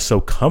 That is so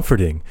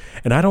comforting.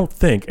 And I don't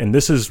think, and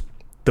this is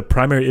the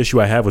primary issue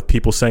I have with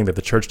people saying that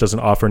the church doesn't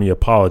offer any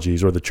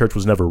apologies or the church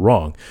was never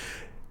wrong.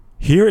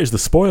 Here is the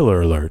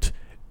spoiler alert.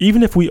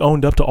 Even if we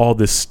owned up to all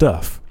this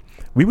stuff,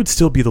 we would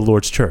still be the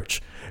Lord's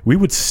church. We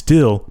would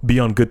still be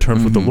on good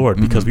terms with the Lord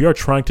because we are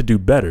trying to do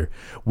better.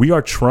 We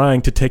are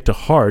trying to take to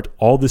heart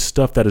all this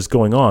stuff that is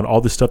going on,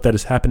 all this stuff that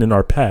has happened in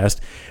our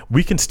past.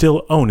 We can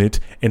still own it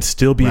and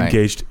still be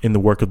engaged in the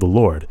work of the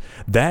Lord.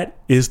 That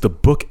is the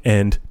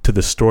bookend to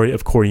the story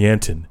of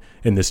Corianton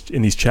in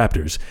these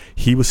chapters.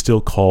 He was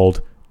still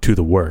called to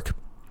the work.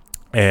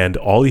 And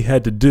all he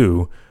had to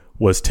do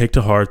was take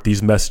to heart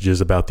these messages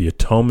about the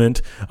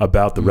atonement,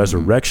 about the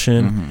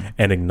resurrection,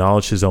 and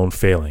acknowledge his own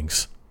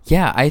failings.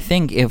 Yeah, I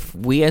think if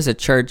we as a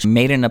church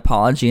made an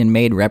apology and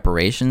made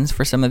reparations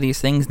for some of these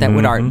things, that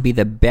would be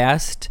the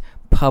best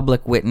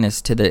public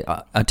witness to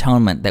the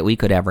atonement that we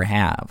could ever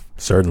have.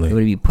 Certainly. It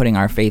would be putting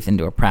our faith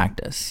into a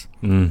practice.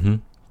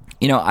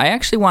 I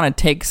actually want to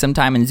take some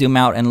time and zoom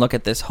out and look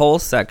at this whole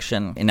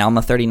section in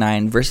Alma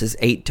 39, verses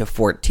 8 to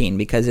 14,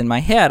 because in my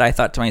head, I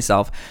thought to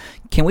myself,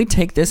 can we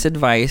take this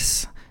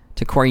advice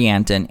to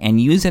Corianton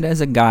and use it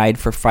as a guide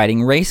for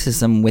fighting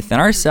racism within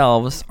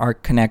ourselves, our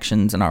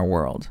connections, and our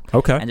world?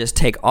 Okay. And just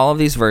take all of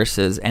these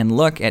verses and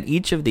look at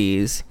each of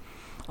these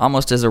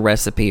almost as a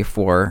recipe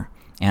for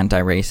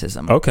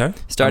anti-racism. Okay.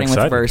 Starting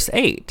with verse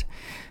 8.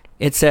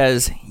 It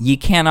says, "Ye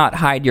cannot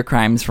hide your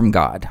crimes from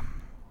God."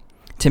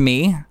 To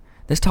me,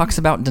 this talks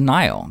about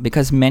denial,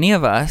 because many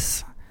of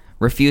us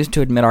refuse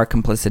to admit our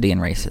complicity in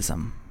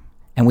racism.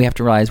 And we have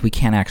to realize we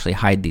can't actually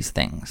hide these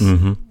things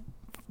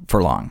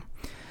for long.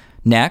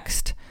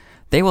 Next,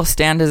 "They will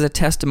stand as a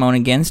testimony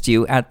against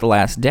you at the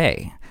last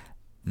day."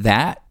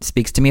 That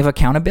speaks to me of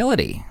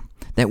accountability,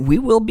 that we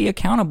will be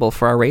accountable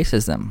for our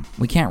racism.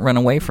 We can't run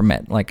away from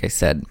it, like I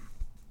said.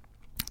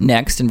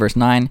 Next, in verse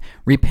 9,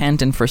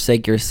 "Repent and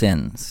forsake your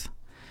sins."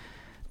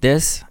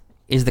 This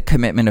is the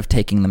commitment of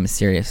taking them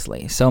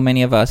seriously. So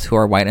many of us who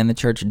are white in the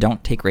church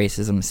don't take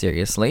racism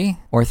seriously,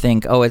 or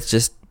think, oh, it's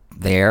just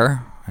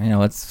there.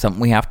 It's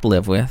something we have to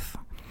live with.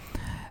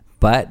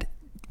 But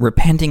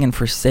repenting and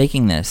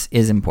forsaking this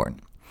is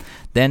important.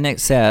 Then it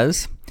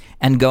says,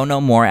 "And go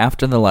no more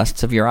after the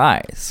lusts of your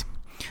eyes."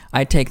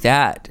 I take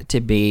that to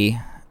be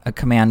a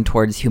command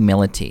towards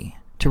humility,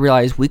 to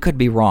realize we could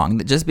be wrong,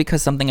 that just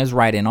because something is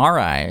right in our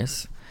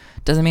eyes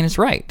doesn't mean it's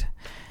right.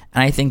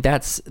 And I think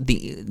that's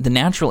the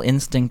natural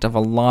instinct of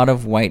a lot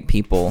of white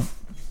people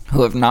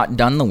who have not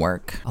done the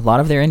work. A lot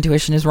of their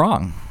intuition is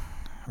wrong,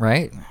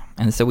 right?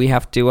 And so we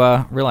have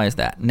to realize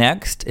that.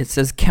 Next, it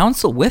says,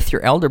 "Counsel with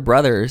your elder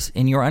brothers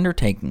in your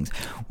undertakings."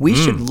 We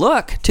should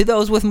look to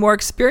those with more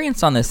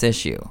experience on this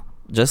issue.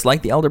 just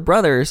like the elder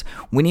brothers,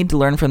 we need to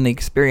learn from the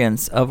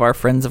experience of our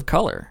friends of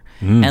color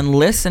and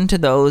listen to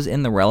those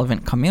in the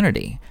relevant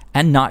community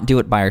and not do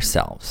it by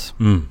ourselves.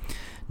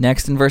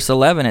 Next, in verse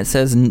 11, it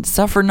says,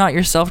 "Suffer not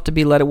yourself to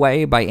be led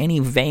away by any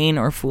vain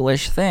or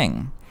foolish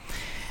thing."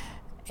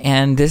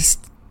 And this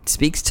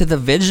speaks to the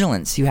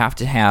vigilance you have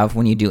to have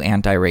when you do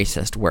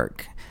anti-racist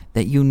work,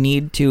 that you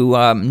need to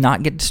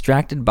not get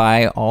distracted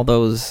by all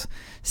those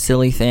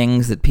silly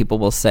things that people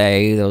will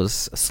say,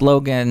 those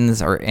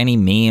slogans or any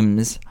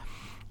memes.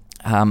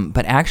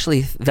 But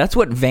actually, that's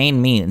what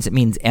vain means. It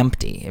means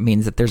empty. It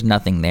means that there's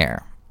nothing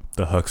there.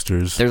 The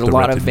hucksters. There's a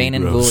lot of vain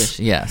and foolish.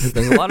 Yes,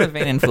 there's a lot of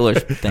vain and foolish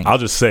things. I'll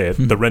just say it.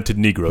 The rented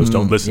Negroes.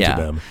 Don't listen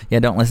to them. Yeah,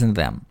 don't listen to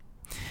them.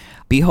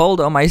 "Behold,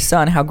 O my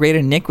son, how great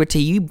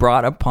iniquity you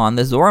brought upon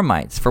the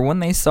Zoramites. For when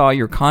they saw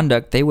your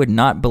conduct, they would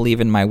not believe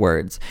in my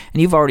words."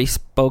 And you've already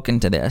spoken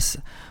to this.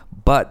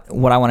 But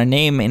what I want to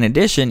name in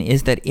addition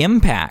is that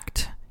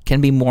impact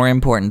can be more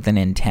important than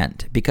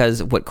intent.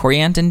 Because what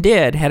Corianton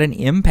did had an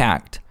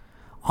impact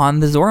on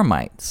the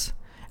Zoramites.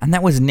 And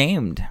that was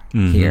named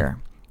here.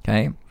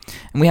 Okay?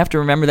 And we have to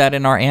remember that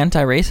in our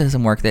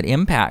anti-racism work, that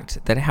impact,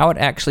 that how it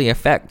actually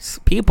affects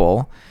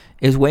people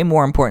is way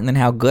more important than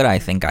how good I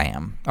think I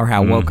am or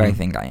how woke I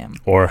think I am.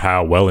 Or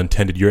how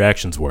well-intended your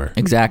actions were.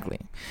 Exactly.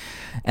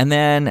 And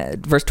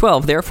then verse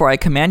 12, "Therefore I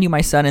command you,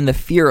 my son, in the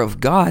fear of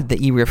God, that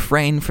ye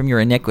refrain from your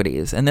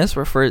iniquities." And this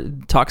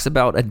talks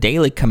about a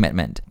daily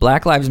commitment.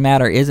 Black Lives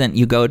Matter isn't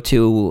you go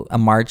to a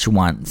march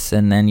once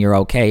and then you're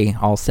okay,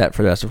 all set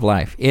for the rest of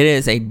life. It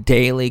is a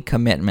daily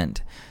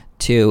commitment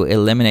to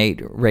eliminate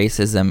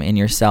racism in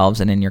yourselves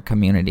and in your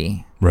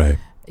community. Right.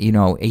 You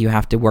know, you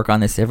have to work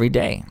on this every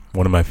day.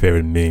 One of my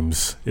favorite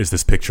memes is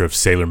this picture of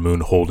Sailor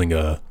Moon holding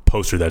a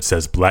poster that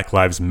says Black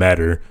Lives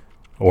Matter,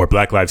 or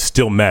Black Lives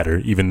Still Matter,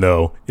 even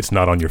though it's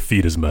not on your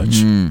feet as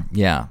much.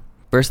 Yeah.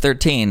 Verse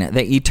 13,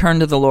 "That ye turn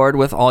to the Lord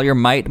with all your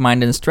might,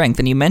 mind, and strength."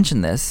 And you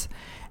mentioned this,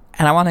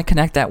 and I want to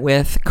connect that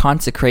with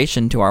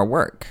consecration to our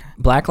work.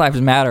 Black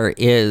Lives Matter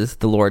is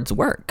the Lord's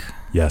work.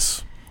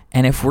 Yes.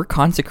 And if we're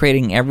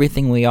consecrating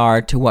everything we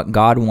are to what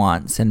God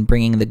wants and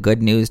bringing the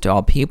good news to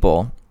all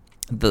people,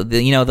 the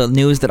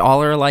news that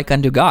all are alike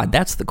unto God,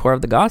 that's the core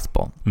of the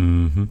gospel.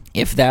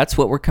 If that's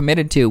what we're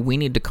committed to, we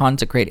need to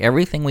consecrate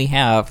everything we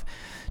have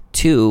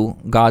to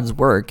God's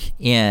work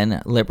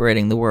in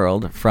liberating the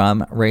world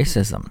from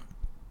racism.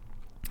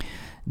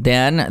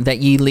 Then, "that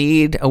ye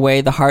lead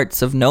away the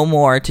hearts of no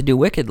more to do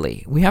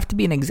wickedly." We have to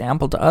be an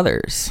example to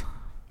others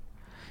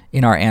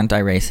in our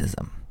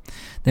anti-racism.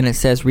 Then it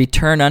says,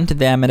 "Return unto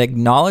them and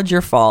acknowledge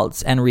your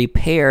faults and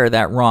repair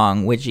that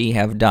wrong which ye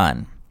have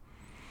done."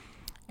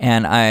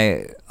 And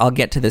I'll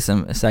get to this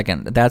in a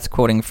second. That's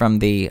quoting from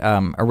the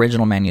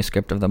original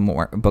manuscript of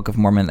the Book of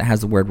Mormon that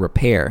has the word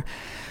repair.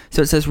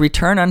 So it says,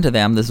 "Return unto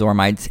them, the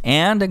Zoramites,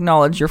 and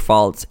acknowledge your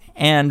faults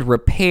and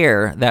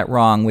repair that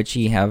wrong which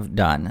ye have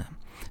done."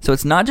 So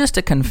it's not just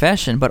a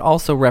confession, but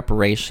also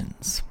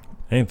reparations.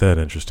 Ain't that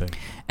interesting?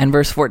 And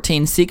verse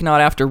 14, "Seek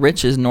not after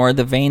riches, nor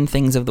the vain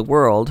things of the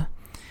world."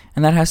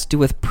 And that has to do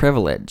with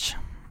privilege.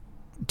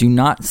 Do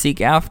not seek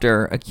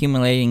after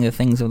accumulating the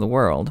things of the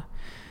world.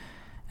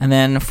 And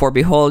then, "For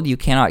behold, you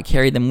cannot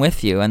carry them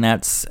with you." And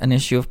that's an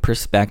issue of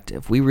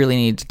perspective. We really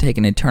need to take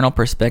an eternal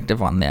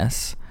perspective on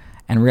this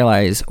and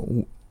realize,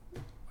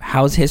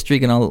 how's history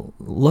going to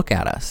look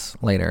at us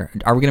later?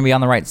 Are we going to be on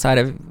the right side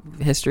of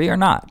history or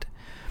not?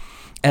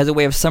 As a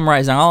way of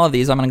summarizing all of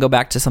these, I'm going to go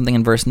back to something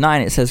in verse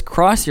 9. It says,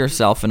 "Cross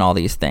yourself in all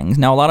these things."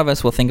 Now, a lot of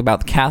us will think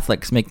about the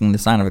Catholics making the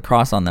sign of the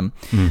cross on them.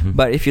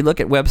 But if you look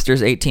at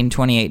Webster's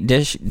 1828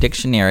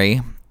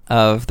 dictionary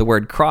of the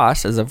word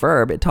cross as a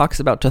verb, it talks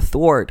about to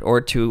thwart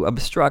or to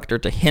obstruct or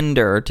to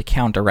hinder or to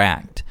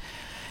counteract.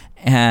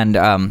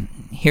 And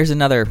here's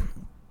another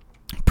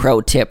pro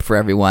tip for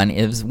everyone,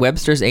 is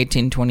Webster's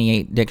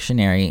 1828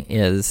 dictionary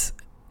is,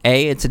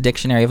 it's a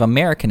dictionary of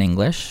American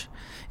English.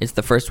 It's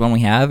the first one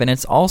we have, and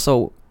it's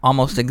also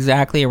almost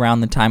exactly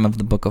around the time of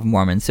the Book of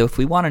Mormon. So if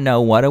we want to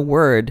know what a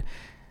word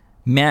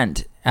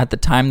meant at the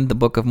time the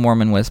Book of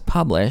Mormon was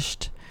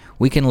published,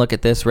 we can look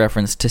at this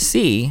reference to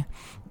see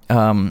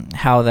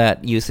how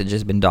that usage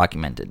has been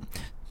documented.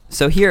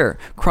 So here,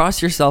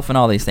 cross yourself in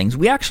all these things.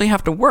 We actually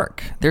have to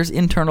work. There's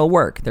internal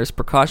work. There's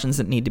precautions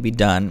that need to be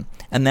done,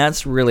 and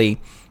that's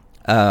really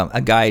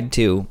a guide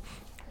to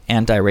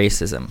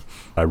anti-racism.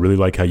 I really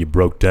like how you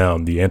broke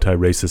down the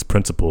anti-racist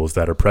principles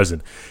that are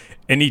present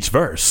in each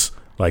verse.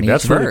 Like,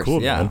 that's really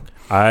cool, man.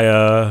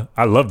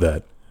 I love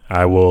that.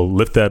 I will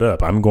lift that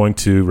up. I'm going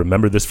to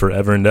remember this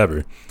forever and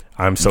ever.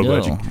 I'm so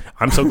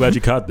glad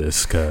you caught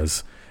this,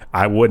 because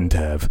I wouldn't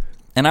have.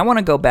 And I want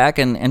to go back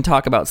and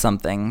talk about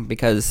something,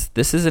 because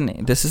this is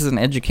an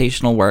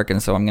educational work,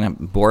 and so I'm going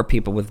to bore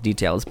people with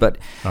details. But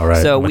all right,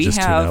 so we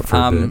have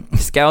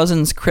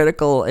Skousen's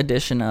critical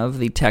edition of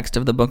the text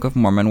of the Book of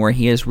Mormon, where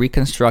he has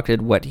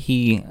reconstructed what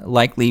he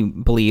likely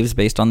believes,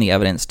 based on the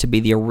evidence, to be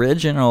the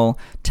original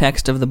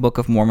text of the Book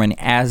of Mormon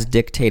as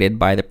dictated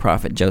by the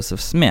prophet Joseph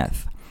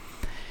Smith.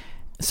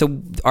 So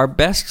our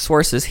best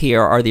sources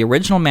here are the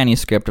original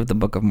manuscript of the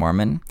Book of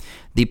Mormon,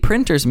 the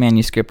printer's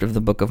manuscript of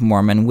the Book of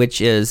Mormon,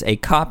 which is a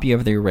copy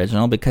of the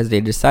original because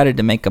they decided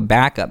to make a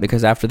backup,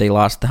 because after they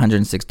lost the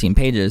 116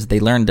 pages, they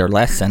learned their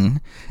lesson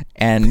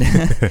and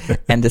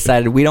and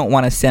decided we don't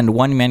want to send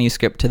one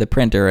manuscript to the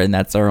printer and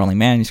that's our only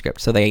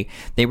manuscript. So they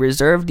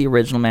reserved the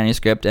original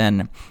manuscript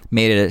and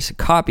made it a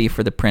copy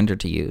for the printer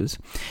to use.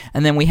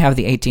 And then we have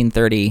the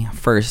 1830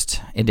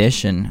 first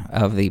edition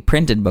of the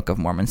printed Book of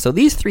Mormon. So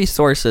these three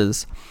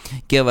sources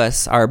give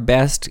us our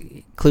best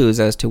clues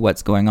as to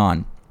what's going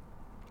on.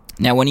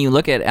 Now, when you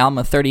look at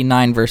Alma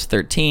 39, verse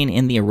 13,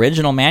 in the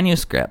original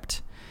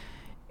manuscript,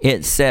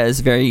 it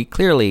says very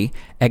clearly,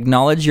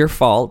 acknowledge your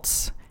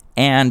faults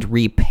and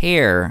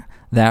repair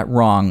that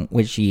wrong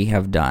which ye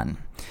have done.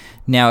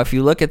 Now, if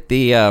you look at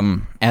the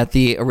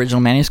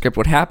original manuscript,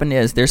 what happened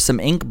is there's some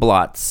ink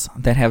blots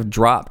that have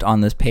dropped on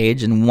this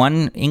page, and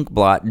one ink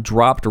blot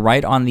dropped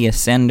right on the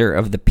ascender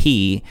of the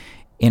P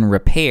in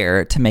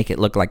repair to make it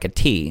look like a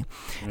T.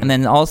 And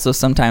then also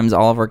sometimes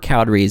Oliver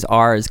Cowdery's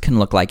R's can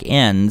look like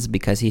N's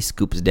because he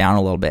scoops down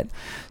a little bit.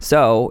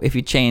 So if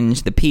you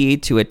change the P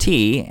to a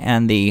T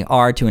and the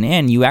R to an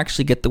N, you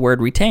actually get the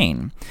word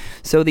retain.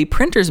 So the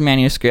printer's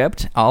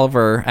manuscript,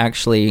 Oliver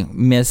actually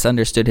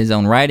misunderstood his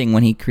own writing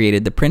when he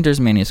created the printer's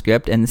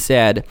manuscript and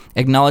said,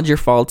 acknowledge your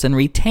faults and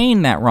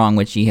retain that wrong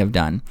which ye have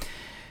done,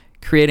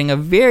 creating a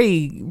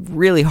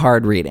really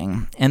hard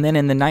reading. And then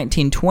in the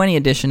 1920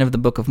 edition of the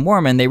Book of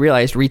Mormon, they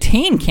realized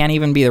retain can't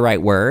even be the right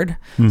word.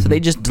 Mm-hmm. So they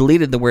just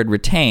deleted the word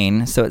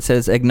retain. So it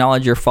says,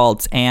 acknowledge your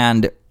faults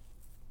and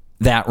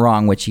that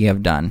wrong which ye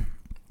have done.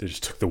 They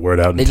just took the word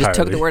out entirely. They just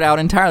took the word out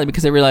entirely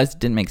because they realized it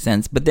didn't make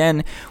sense. But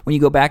then when you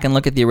go back and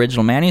look at the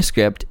original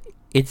manuscript,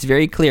 it's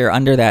very clear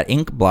under that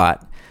ink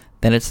blot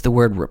that it's the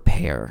word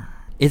repair.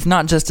 It's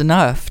not just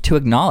enough to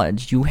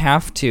acknowledge. You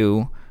have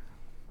to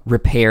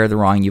repair the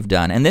wrong you've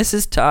done. And this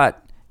is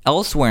taught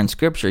elsewhere in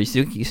Scripture, so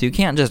you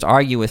can't just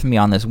argue with me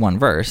on this one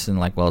verse and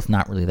like, well, it's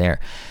not really there.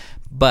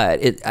 But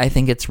I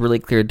think it's really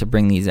clear to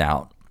bring these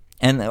out.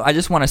 And I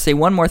just want to say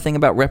one more thing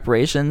about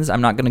reparations.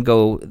 I'm not going to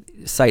go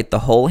cite the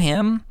whole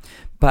hymn,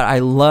 but I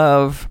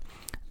love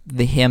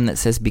the hymn that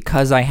says,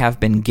 because I have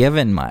been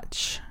given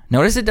much.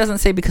 Notice it doesn't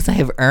say because I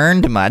have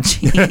earned much.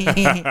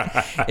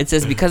 It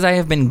says because I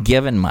have been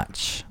given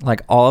much.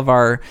 Like all of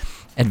our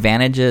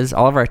advantages,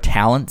 all of our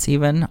talents,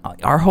 even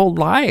our whole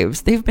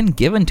lives, they've been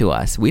given to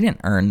us. We didn't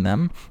earn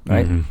them,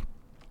 right?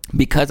 Mm-hmm.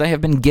 Because I have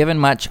been given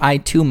much, I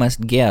too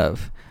must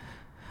give.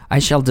 I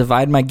shall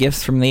divide my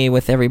gifts from thee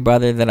with every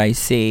brother that I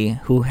see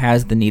who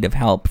has the need of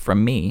help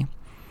from me.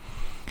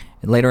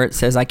 Later it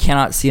says, I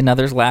cannot see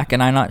another's lack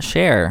and I not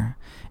share.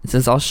 It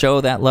says, I'll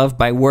show that love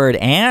by word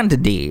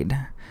and deed.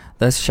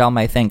 Thus shall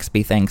my thanks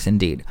be thanks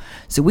indeed.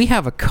 So we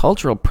have a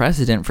cultural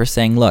precedent for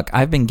saying, look,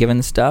 I've been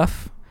given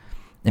stuff.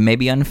 It may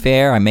be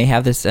unfair. I may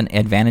have this an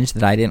advantage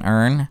that I didn't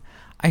earn.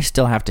 I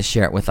still have to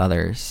share it with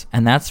others.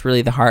 And that's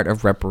really the heart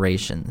of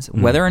reparations.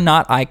 Whether or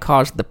not I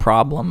caused the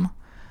problem,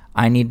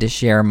 I need to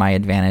share my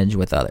advantage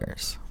with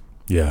others.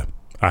 Yeah,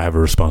 I have a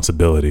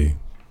responsibility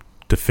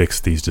to fix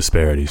these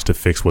disparities, to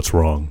fix what's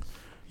wrong.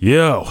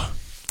 Yo,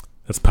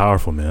 that's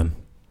powerful, man.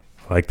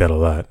 I like that a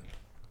lot.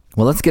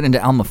 Well, let's get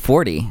into Alma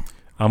 40.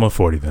 Alma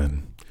 40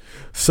 then.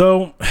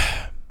 So,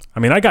 I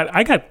mean, I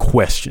got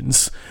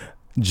questions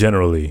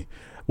generally.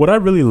 What I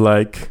really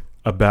like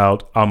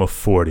about Alma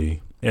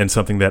 40 and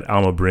something that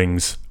Alma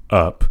brings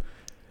up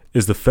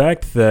is the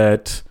fact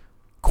that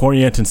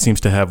Corianton seems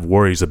to have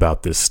worries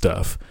about this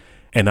stuff.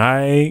 And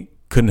I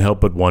couldn't help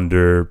but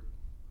wonder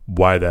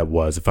why that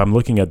was. If I'm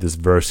looking at this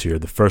verse here,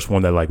 the first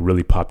one that like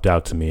really popped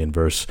out to me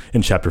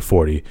in chapter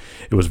 40,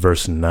 it was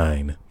verse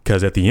 9.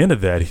 Because at the end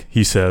of that,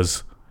 he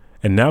says,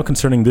 and now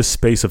concerning this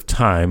space of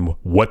time,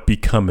 what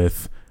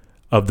becometh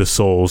of the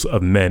souls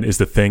of men is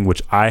the thing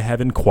which I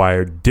have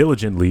inquired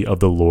diligently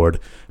of the Lord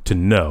to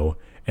know,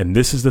 and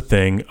this is the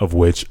thing of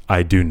which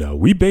I do know.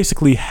 We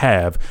basically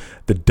have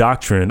the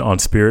doctrine on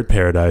spirit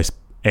paradise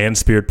and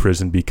spirit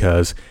prison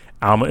because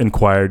Alma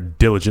inquired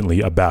diligently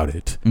about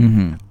it.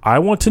 Mm-hmm. I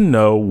want to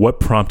know what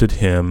prompted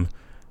him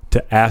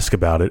to ask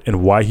about it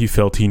and why he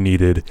felt he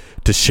needed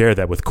to share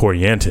that with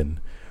Corianton.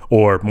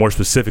 Or more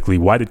specifically,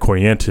 why did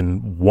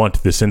Corianton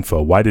want this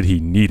info? Why did he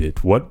need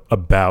it? What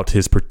about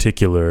his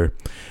particular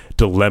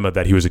dilemma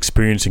that he was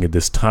experiencing at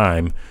this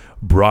time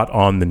brought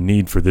on the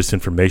need for this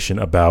information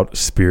about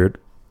spirit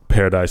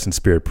paradise and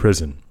spirit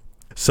prison?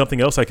 Something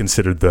else I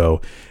considered,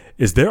 though,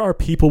 is there are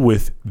people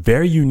with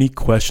very unique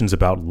questions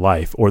about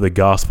life or the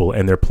gospel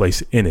and their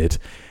place in it,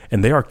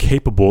 and they are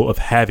capable of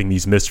having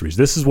these mysteries.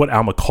 This is what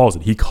Alma calls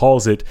it. He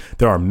calls it,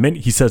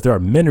 he says there are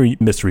many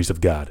mysteries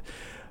of God,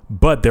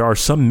 but there are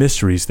some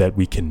mysteries that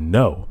we can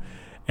know.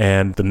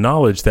 And the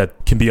knowledge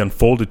that can be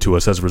unfolded to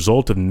us as a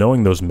result of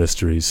knowing those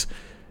mysteries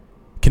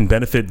can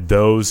benefit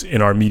those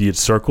in our immediate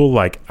circle,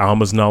 like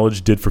Alma's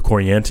knowledge did for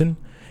Corianton,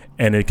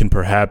 and it can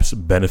perhaps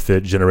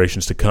benefit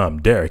generations to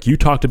come. Derek, you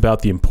talked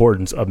about the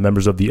importance of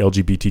members of the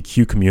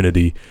LGBTQ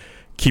community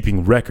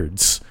keeping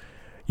records.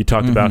 You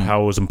talked about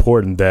how it was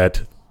important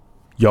that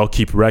y'all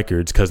keep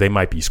records because they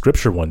might be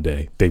scripture one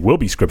day. They will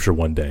be scripture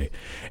one day.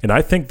 And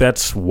I think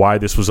that's why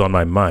this was on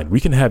my mind.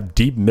 We can have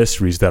deep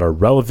mysteries that are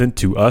relevant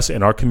to us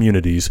and our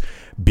communities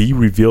be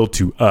revealed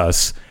to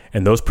us,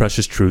 and those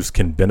precious truths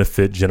can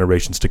benefit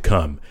generations to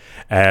come,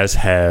 as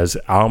has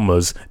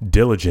Alma's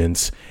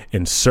diligence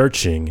in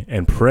searching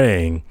and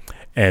praying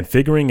and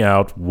figuring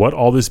out what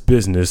all this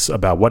business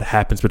about what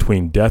happens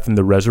between death and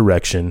the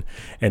resurrection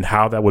and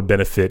how that would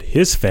benefit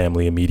his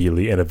family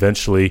immediately and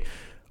eventually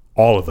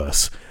all of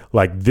us.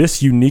 Like,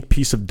 this unique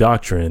piece of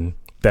doctrine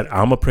that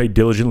Alma prayed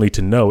diligently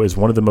to know is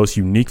one of the most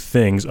unique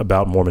things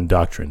about Mormon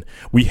doctrine.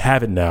 We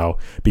have it now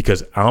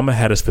because Alma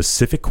had a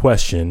specific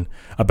question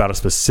about a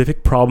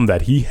specific problem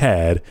that he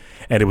had,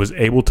 and it was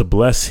able to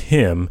bless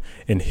him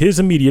and his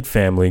immediate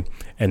family,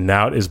 and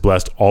now it has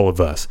blessed all of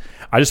us.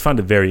 I just find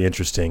it very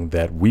interesting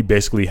that we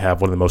basically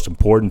have one of the most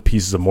important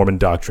pieces of Mormon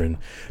doctrine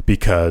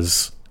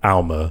because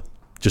Alma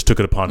just took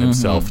it upon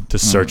himself to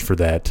search for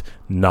that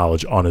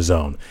knowledge on his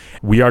own.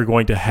 We are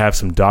going to have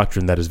some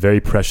doctrine that is very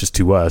precious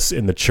to us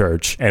in the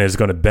church and is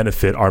going to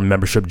benefit our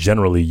membership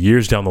generally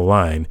years down the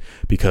line,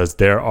 because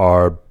there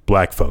are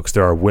black folks,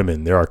 there are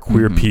women, there are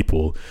queer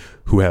people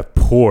who have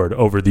poured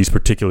over these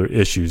particular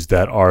issues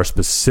that are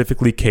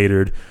specifically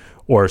catered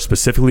or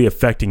specifically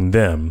affecting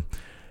them.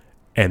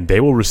 And they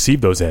will receive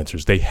those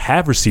answers. They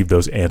have received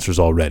those answers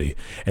already,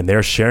 and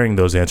they're sharing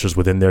those answers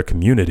within their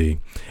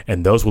community,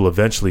 and those will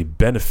eventually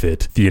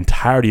benefit the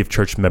entirety of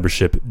church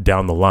membership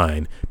down the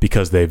line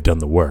because they've done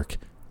the work.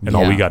 And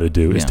all we got to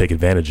do is take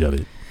advantage of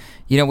it.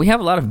 You know, we have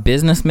a lot of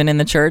businessmen in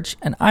the church,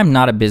 and I'm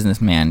not a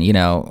businessman. You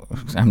know,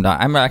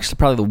 I'm actually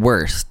probably the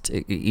worst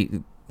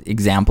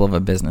example of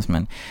a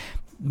businessman.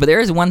 But there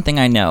is one thing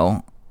I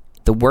know.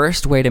 The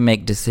worst way to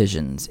make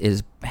decisions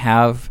is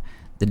have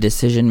the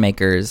decision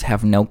makers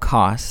have no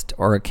cost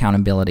or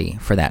accountability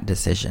for that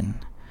decision.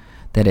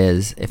 That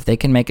is, if they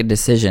can make a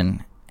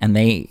decision and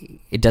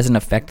it doesn't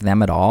affect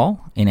them at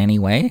all in any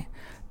way,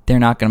 they're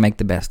not going to make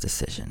the best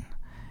decision.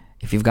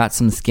 If you've got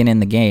some skin in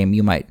the game,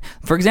 you might.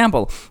 For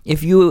example,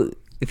 if you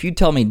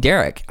tell me,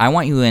 Derek, I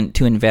want you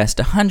to invest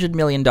 $100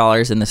 million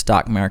in the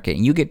stock market,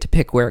 and you get to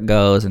pick where it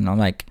goes, and I'm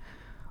like,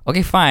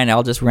 okay, fine,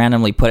 I'll just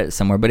randomly put it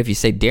somewhere. But if you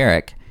say,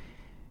 Derek,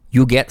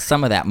 you get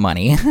some of that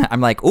money,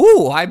 I'm like,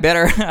 ooh, I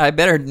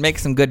better make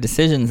some good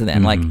decisions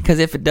then. Like, because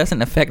if it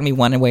doesn't affect me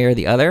one way or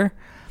the other,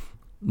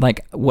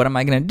 like, what am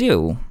I going to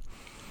do?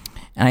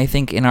 And I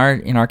think in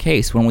our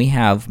case, when we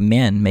have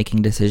men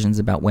making decisions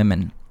about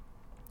women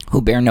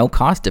who bear no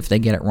cost if they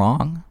get it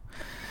wrong,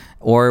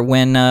 or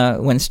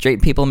when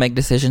straight people make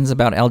decisions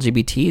about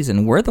LGBTs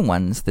and we're the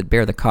ones that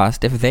bear the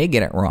cost if they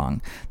get it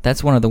wrong,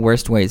 that's one of the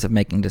worst ways of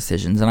making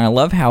decisions. And I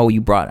love how you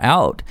brought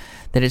out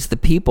that it's the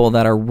people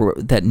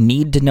that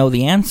need to know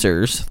the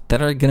answers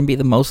that are going to be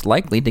the most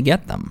likely to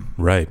get them.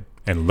 Right.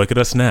 And look at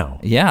us now.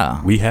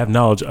 Yeah. We have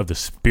knowledge of the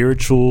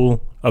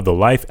spiritual, of the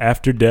life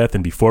after death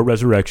and before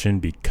resurrection,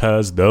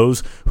 because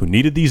those who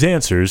needed these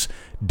answers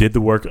did the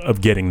work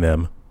of getting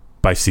them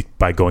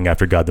by going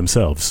after God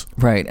themselves.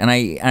 Right. And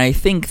I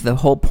think the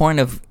whole point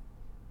of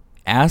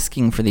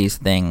asking for these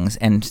things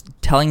and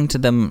telling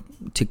them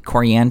to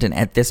Corianton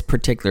at this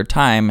particular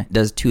time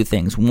does two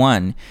things.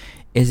 One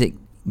is it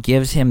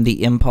gives him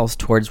the impulse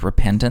towards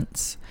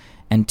repentance,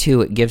 and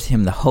two, it gives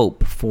him the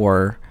hope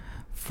for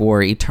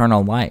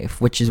eternal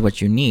life, which is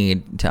what you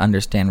need to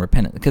understand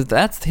repentance, because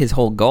that's his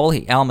whole goal.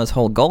 Alma's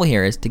whole goal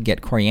here is to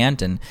get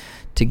Corianton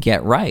to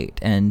get right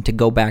and to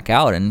go back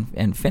out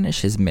and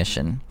finish his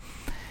mission,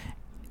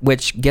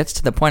 which gets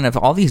to the point of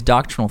all these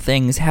doctrinal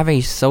things have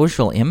a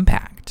social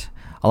impact.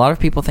 A lot of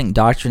people think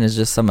doctrine is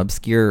just some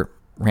obscure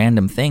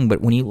random thing, but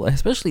when you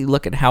especially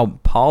look at how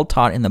Paul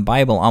taught in the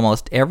Bible,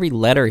 almost every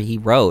letter he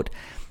wrote,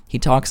 he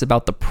talks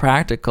about the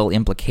practical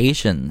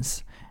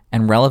implications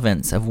and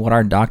relevance of what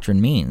our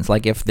doctrine means.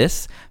 Like, if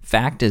this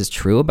fact is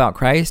true about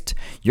Christ,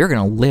 you're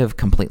going to live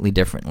completely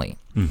differently.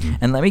 Mm-hmm.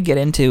 And let me get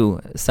into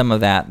some of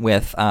that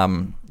with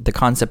the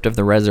concept of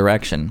the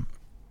resurrection.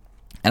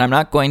 And I'm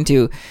not going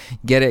to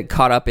get it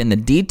caught up in the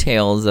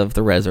details of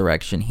the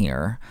resurrection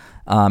here.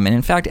 And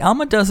in fact,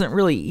 Alma doesn't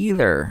really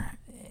either.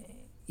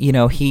 You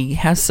know, he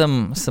has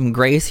some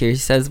grace here. He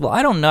says, well,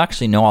 I don't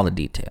actually know all the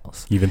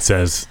details. He even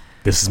says,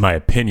 this is my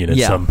opinion in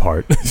some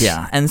part.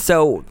 Yeah. And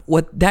so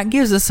what that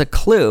gives us a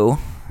clue,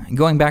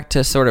 going back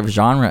to sort of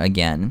genre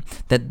again,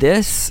 that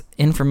this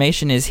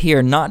information is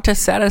here not to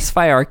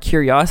satisfy our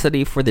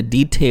curiosity for the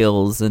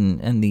details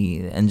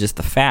and just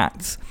the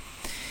facts.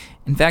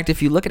 In fact,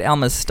 if you look at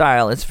Alma's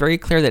style, it's very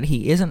clear that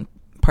he isn't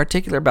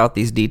particular about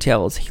these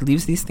details. He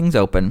leaves these things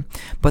open,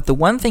 but the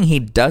one thing he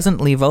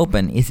doesn't leave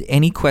open is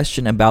any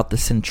question about the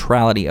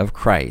centrality of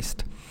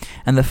Christ.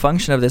 And the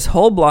function of this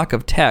whole block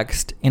of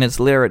text in its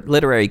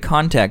literary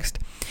context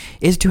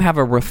is to have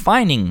a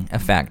refining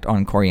effect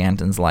on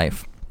Corianton's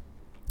life.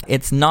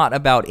 It's not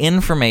about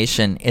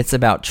information, it's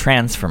about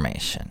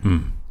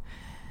transformation.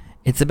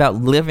 It's about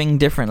living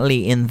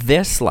differently in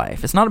this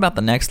life. It's not about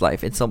the next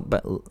life. It's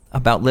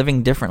about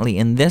living differently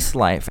in this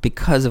life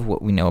because of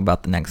what we know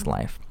about the next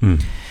life.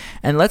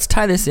 And let's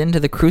tie this into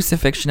the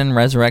crucifixion and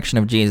resurrection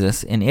of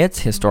Jesus in its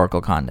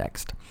historical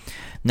context.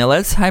 Now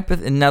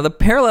now the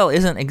parallel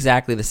isn't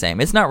exactly the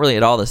same. It's not really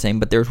at all the same,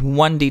 but there's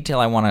one detail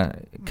I want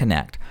to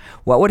connect.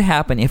 What would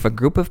happen if a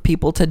group of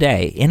people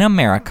today in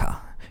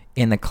America,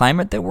 in the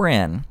climate that we're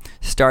in,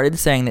 started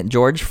saying that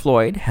George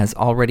Floyd has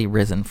already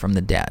risen from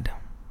the dead?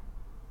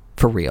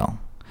 For real.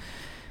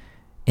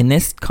 In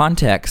this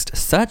context,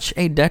 such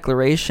a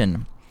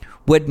declaration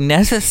would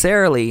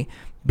necessarily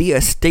be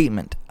a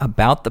statement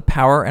about the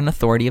power and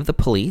authority of the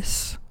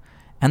police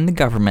and the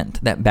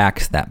government that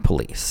backs that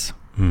police.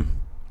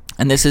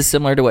 And this is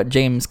similar to what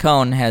James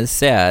Cone has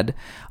said,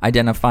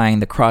 identifying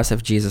the cross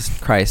of Jesus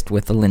Christ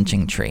with the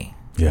lynching tree.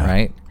 Yeah.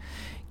 Right?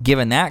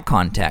 Given that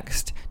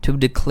context, to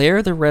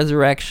declare the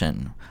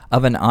resurrection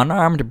of an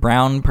unarmed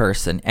brown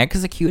person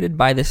executed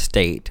by the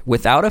state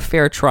without a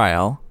fair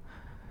trial.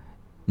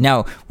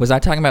 Now, was I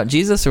talking about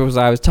Jesus or was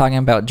I talking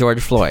about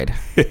George Floyd?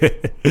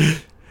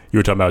 You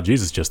were talking about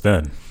Jesus just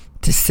then.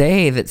 To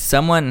say that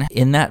someone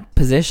in that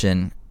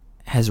position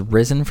has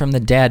risen from the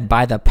dead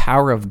by the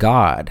power of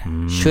God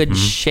should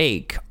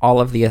shake all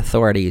of the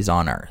authorities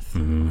on earth,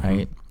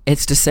 right?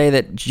 It's to say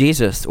that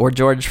Jesus or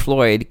George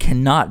Floyd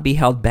cannot be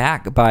held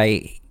back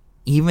by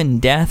even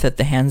death at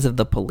the hands of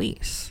the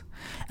police.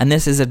 And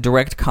this is a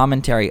direct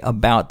commentary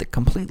about the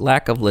complete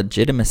lack of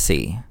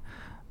legitimacy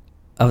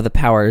of the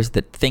powers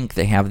that think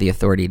they have the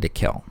authority to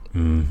kill.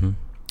 And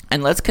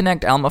let's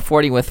connect Alma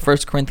 40 with 1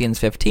 Corinthians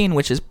 15,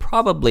 which is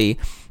probably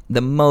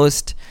the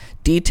most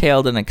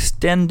detailed and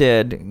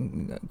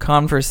extended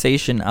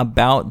conversation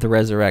about the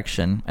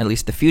resurrection, at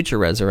least the future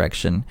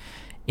resurrection,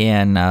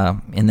 in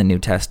the New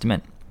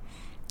Testament.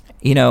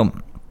 You know,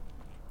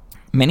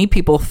 many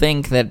people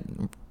think that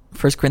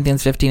 1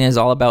 Corinthians 15 is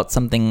all about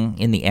something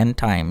in the end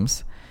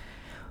times,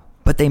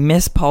 but they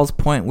miss Paul's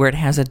point where it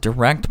has a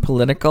direct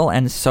political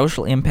and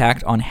social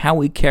impact on how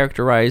we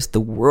characterize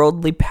the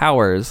worldly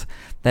powers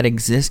that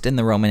exist in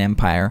the Roman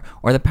Empire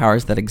or the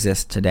powers that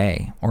exist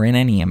today or in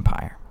any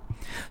empire.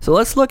 So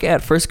let's look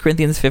at 1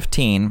 Corinthians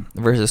 15,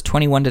 verses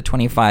 21 to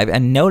 25,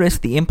 and notice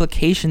the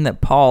implication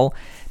that Paul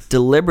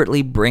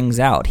deliberately brings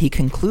out. He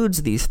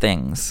concludes these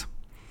things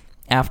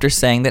after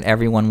saying that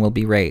everyone will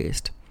be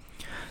raised.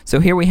 So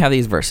here we have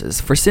these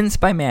verses. For since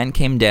by man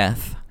came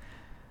death,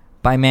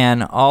 by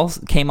man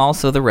came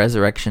also the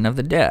resurrection of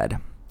the dead.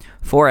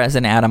 For as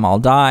in Adam all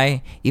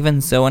die,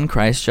 even so in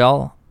Christ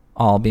shall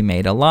all be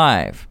made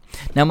alive.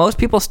 Now, most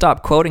people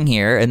stop quoting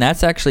here, and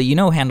that's actually,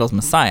 Handel's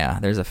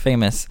Messiah. There's a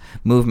famous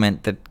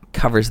movement that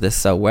covers this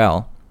so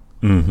well.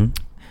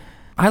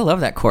 I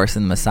love that chorus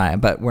in the Messiah,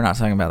 but we're not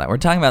talking about that. We're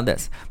talking about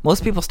this.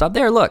 Most people stop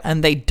there, look,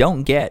 and they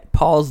don't get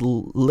Paul's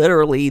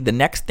literally the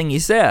next thing he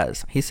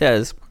says. He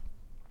says,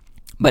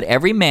 but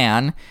every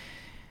man,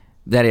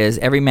 that is,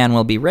 every man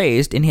will be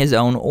raised in his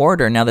own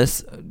order. Now,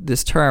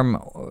 this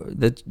term,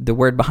 the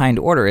word behind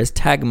order is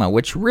tagma,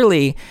 which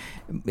really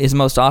is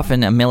most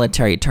often a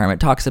military term.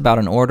 It talks about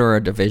an order or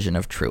a division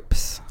of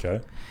troops.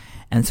 Okay.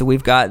 And so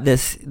we've got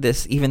this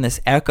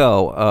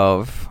echo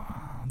of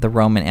the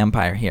Roman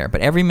Empire here.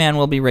 But every man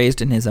will be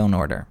raised in his own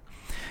order.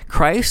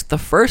 Christ, the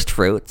first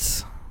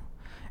fruits.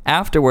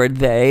 Afterward,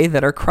 they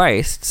that are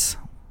Christ's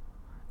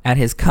at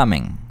his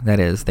coming. That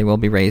is, they will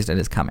be raised at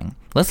his coming.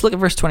 Let's look at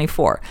verse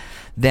 24.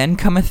 Then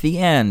cometh the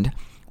end,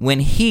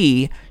 when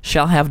he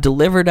shall have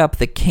delivered up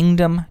the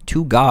kingdom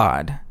to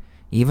God,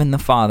 even the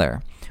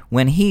Father,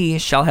 when he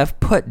shall have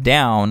put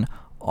down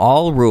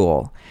all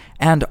rule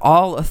and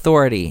all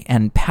authority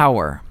and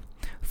power.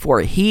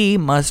 For he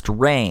must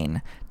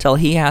reign till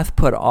he hath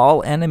put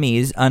all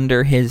enemies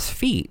under his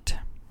feet.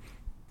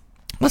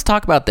 Let's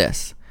talk about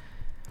this.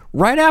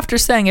 Right after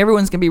saying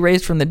everyone's going to be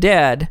raised from the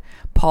dead,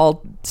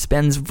 Paul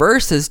spends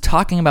verses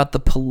talking about the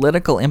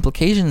political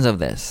implications of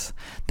this.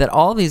 That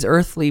all these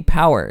earthly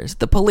powers,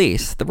 the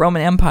police, the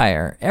Roman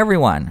Empire,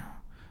 everyone,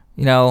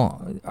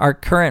 our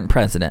current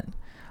president,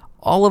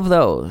 all of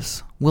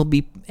those will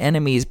be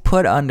enemies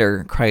put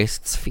under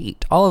Christ's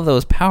feet. All of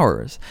those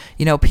powers.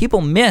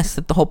 People miss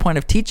that the whole point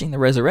of teaching the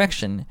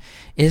resurrection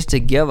is to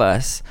give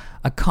us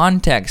a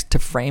context to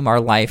frame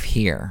our life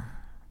here.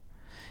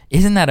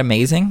 Isn't that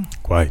amazing?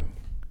 Quite.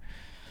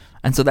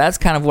 And so that's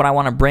kind of what I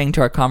want to bring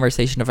to our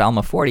conversation of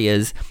Alma 40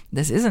 is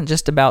this isn't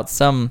just about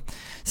some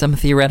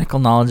theoretical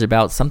knowledge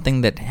about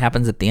something that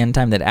happens at the end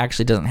time that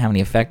actually doesn't have any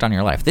effect on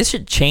your life. This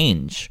should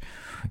change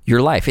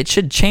your life. It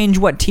should change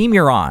what team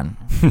you're on.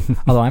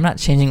 Although I'm not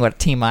changing what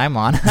team I'm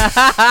on.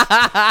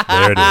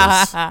 There it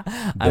is.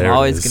 I'm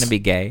always going to be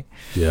gay.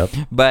 Yep.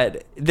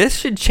 But this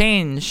should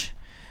change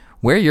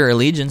where your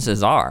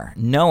allegiances are,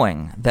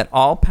 knowing that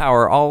all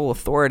power, all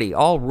authority,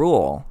 all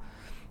rule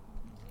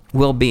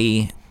will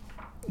be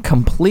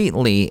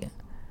completely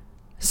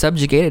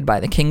subjugated by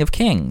the King of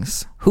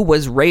Kings, who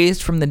was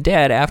raised from the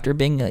dead after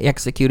being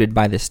executed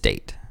by the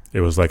state.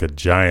 It was like a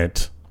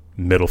giant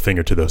middle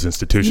finger to those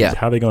institutions. Yeah.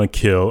 How are they going to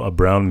kill a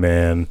brown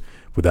man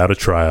without a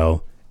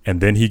trial,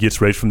 and then he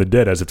gets raised from the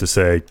dead as if to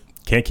say,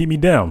 can't keep me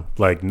down.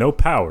 Like, no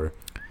power,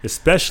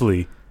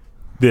 especially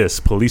this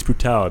police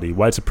brutality,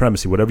 white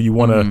supremacy, whatever you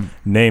want to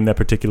name that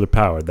particular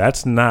power,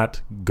 that's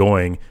not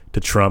going to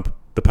trump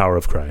the power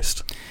of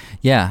Christ.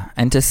 Yeah,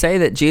 and to say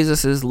that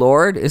Jesus is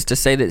Lord is to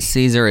say that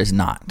Caesar is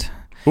not.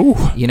 Ooh.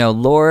 You know,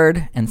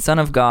 Lord and Son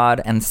of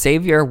God and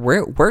Savior,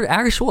 we're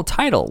actual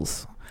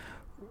titles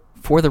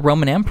for the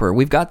Roman Emperor.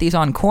 We've got these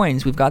on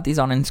coins. We've got these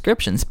on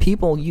inscriptions.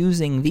 People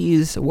using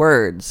these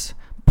words,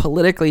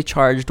 politically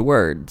charged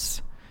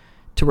words,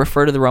 to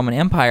refer to the Roman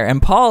Empire.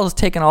 And Paul's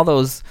taken all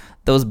those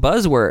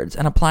buzzwords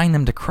and applying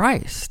them to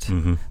Christ.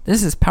 Mm-hmm.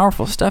 This is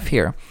powerful stuff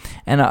here.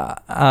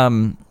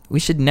 And we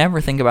should never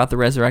think about the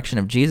resurrection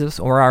of Jesus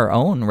or our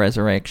own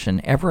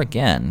resurrection ever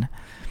again.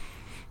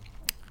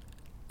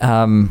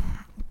 And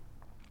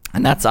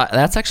that's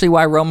actually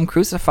why Rome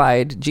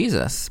crucified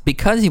Jesus,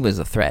 because he was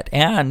a threat,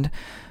 and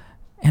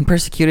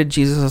persecuted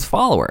Jesus'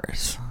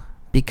 followers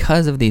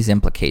because of these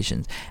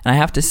implications. And I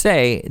have to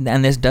say,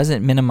 and this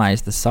doesn't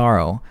minimize the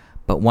sorrow,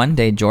 but one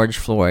day George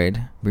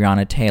Floyd,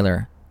 Breonna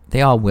Taylor,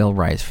 they all will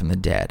rise from the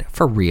dead,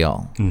 for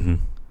real. Mm-hmm.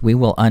 We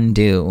will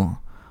undo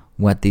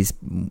what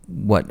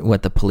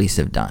the police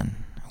have done,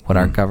 what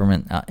our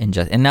government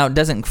injustice. And now it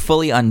doesn't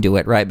fully undo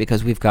it, right?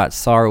 Because we've got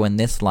sorrow in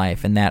this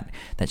life, and that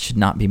should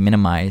not be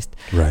minimized.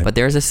 Right. But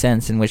there's a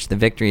sense in which the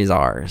victory is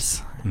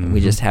ours. We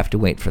just have to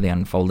wait for the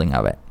unfolding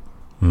of it.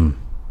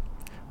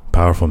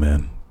 Powerful,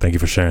 man. Thank you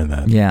for sharing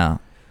that. Yeah.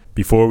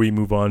 Before we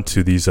move on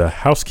to these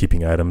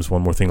housekeeping items,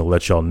 one more thing to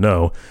let y'all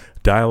know.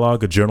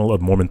 Dialogue, a journal of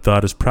Mormon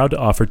thought, is proud to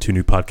offer 2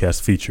 new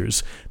podcast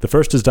features. The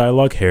first is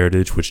Dialogue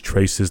Heritage, which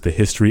traces the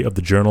history of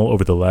the journal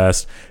over the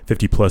last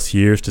 50 plus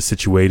years to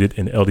situate it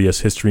in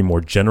LDS history more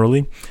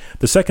generally.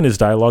 The second is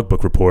Dialogue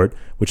Book Report,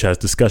 which has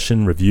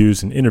discussion,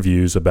 reviews, and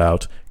interviews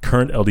about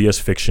current LDS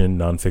fiction,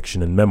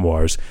 nonfiction, and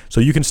memoirs, so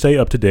you can stay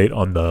up to date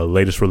on the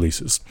latest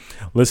releases.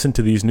 Listen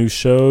to these new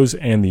shows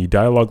and the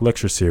Dialogue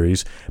Lecture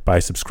Series by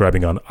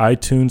subscribing on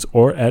iTunes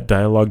or at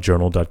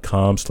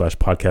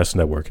dialoguejournal.com/podcast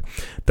network.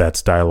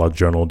 That's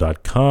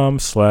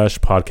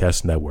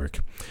dialoguejournal.com/podcast network.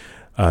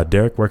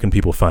 Derek, where can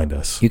people find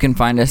us? You can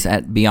find us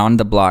at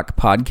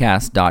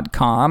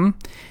beyondtheblockpodcast.com,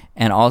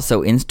 and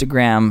also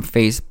Instagram,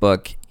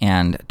 Facebook,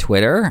 and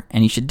Twitter.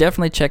 And you should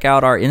definitely check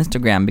out our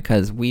Instagram,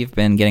 because we've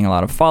been getting a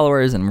lot of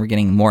followers and we're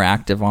getting more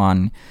active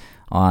on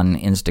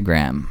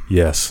Instagram.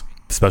 Yes.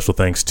 Special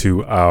thanks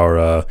to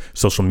our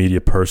social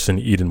media person,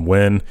 Eden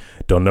Nguyen.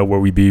 Don't know where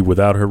we'd be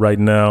without her right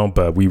now,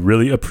 but we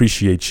really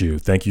appreciate you.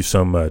 Thank you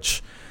so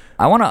much.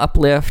 I want to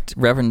uplift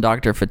Reverend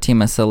Dr.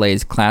 Fatima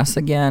Saleh's class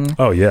again.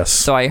 Oh, yes.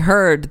 So I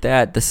heard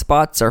that the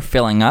spots are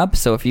filling up.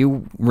 So if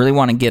you really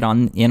want to get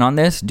in on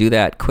this, do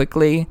that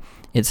quickly.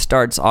 It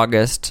starts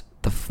August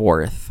the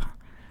 4th.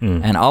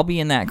 And I'll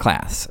be in that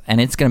class, and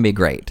it's going to be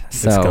great.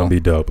 So, it's going to be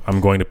dope. I'm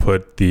going to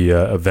put the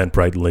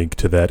Eventbrite link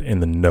to that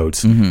in the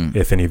notes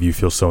if any of you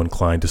feel so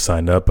inclined to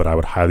sign up, but I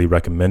would highly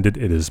recommend it.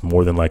 It is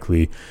more than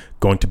likely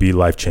going to be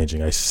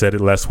life-changing. I said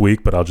it last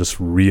week, but I'll just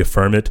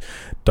reaffirm it.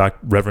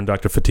 Reverend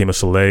Dr. Fatima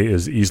Saleh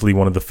is easily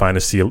one of the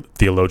finest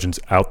theologians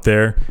out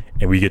there,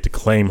 and we get to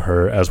claim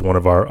her as one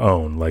of our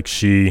own. Like,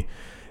 she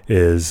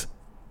just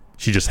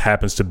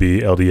happens to be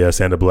LDS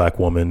and a black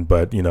woman,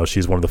 but, you know,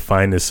 she's one of the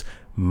finest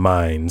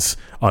minds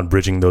on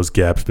bridging those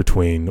gaps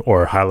between,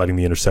 or highlighting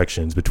the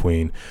intersections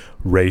between,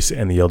 race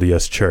and the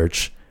LDS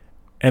church.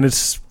 And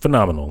it's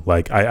phenomenal.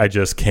 Like, I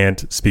just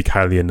can't speak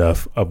highly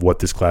enough of what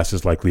this class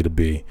is likely to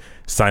be.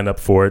 Sign up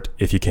for it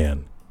if you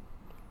can.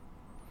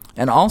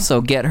 And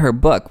also get her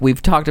book.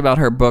 We've talked about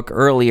her book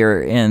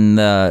earlier in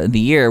the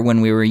year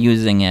when we were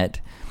using it.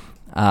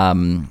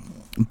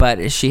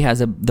 But she has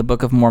the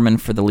Book of Mormon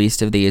for the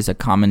Least of These, a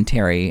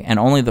commentary, and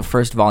only the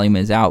first volume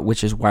is out,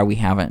 which is why we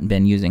haven't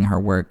been using her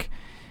work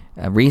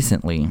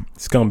recently.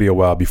 It's going to be a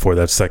while before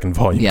that second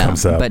volume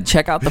comes out. But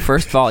check out the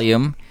first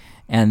volume,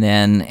 and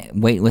then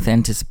wait with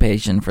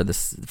anticipation for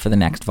the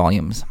next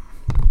volumes.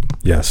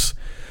 Yes.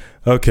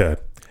 Okay.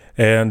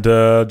 And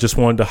just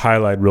wanted to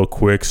highlight real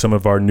quick some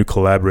of our new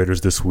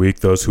collaborators this week,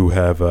 those who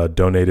have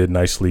donated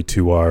nicely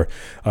to our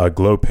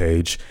Glow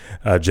page.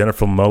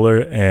 Jennifer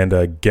Muller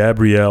and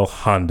Gabrielle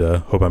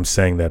Honda. Hope I'm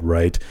saying that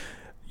right.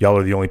 Y'all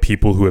are the only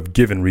people who have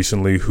given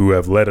recently who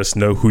have let us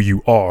know who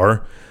you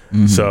are.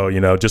 So,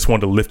 just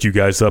wanted to lift you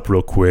guys up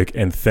real quick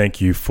and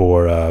thank you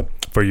for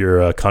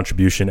your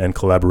contribution and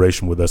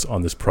collaboration with us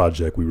on this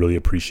project. We really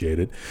appreciate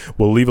it.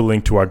 We'll leave a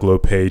link to our Glow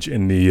page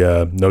in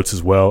the notes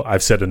as well.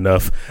 I've said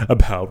enough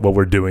about what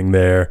we're doing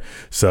there.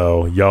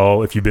 So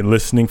y'all, if you've been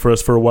listening for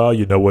us for a while,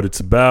 you know what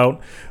it's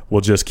about. We'll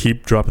just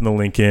keep dropping the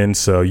link in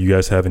so you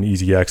guys have an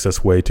easy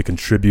access way to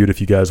contribute if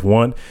you guys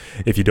want.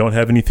 If you don't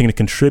have anything to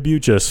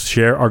contribute, just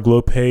share our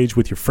Glow page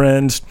with your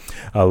friends.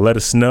 Let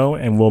us know,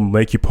 and we'll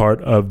make you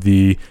part of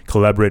the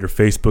Collaborator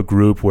Facebook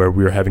group where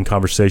we're having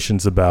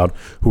conversations about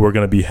who we're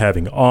going to be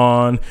having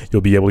on.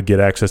 You'll be able to get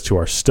access to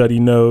our study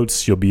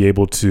notes. You'll be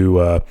able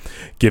to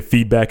give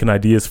feedback and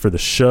ideas for the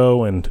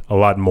show and a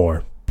lot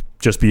more.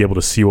 Just be able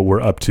to see what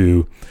we're up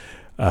to,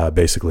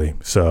 basically.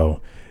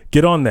 So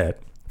get on that.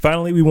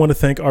 Finally, we want to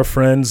thank our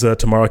friends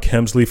Tamara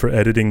Kemsley for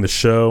editing the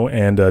show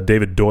and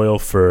David Doyle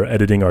for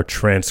editing our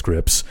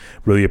transcripts.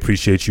 Really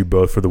appreciate you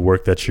both for the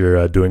work that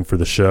you're doing for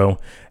the show,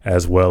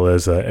 as well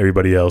as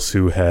everybody else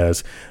who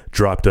has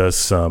dropped us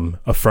some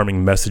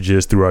affirming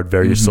messages through our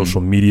various social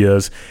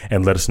medias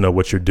and let us know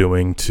what you're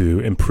doing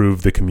to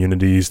improve the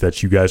communities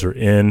that you guys are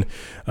in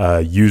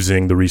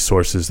using the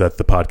resources that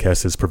the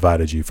podcast has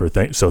provided you.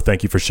 So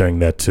thank you for sharing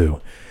that too.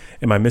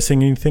 Am I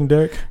missing anything,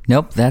 Derek?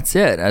 Nope, that's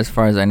it as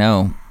far as I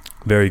know.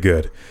 Very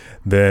good.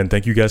 Then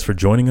thank you guys for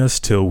joining us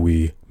till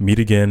we meet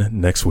again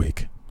next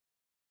week.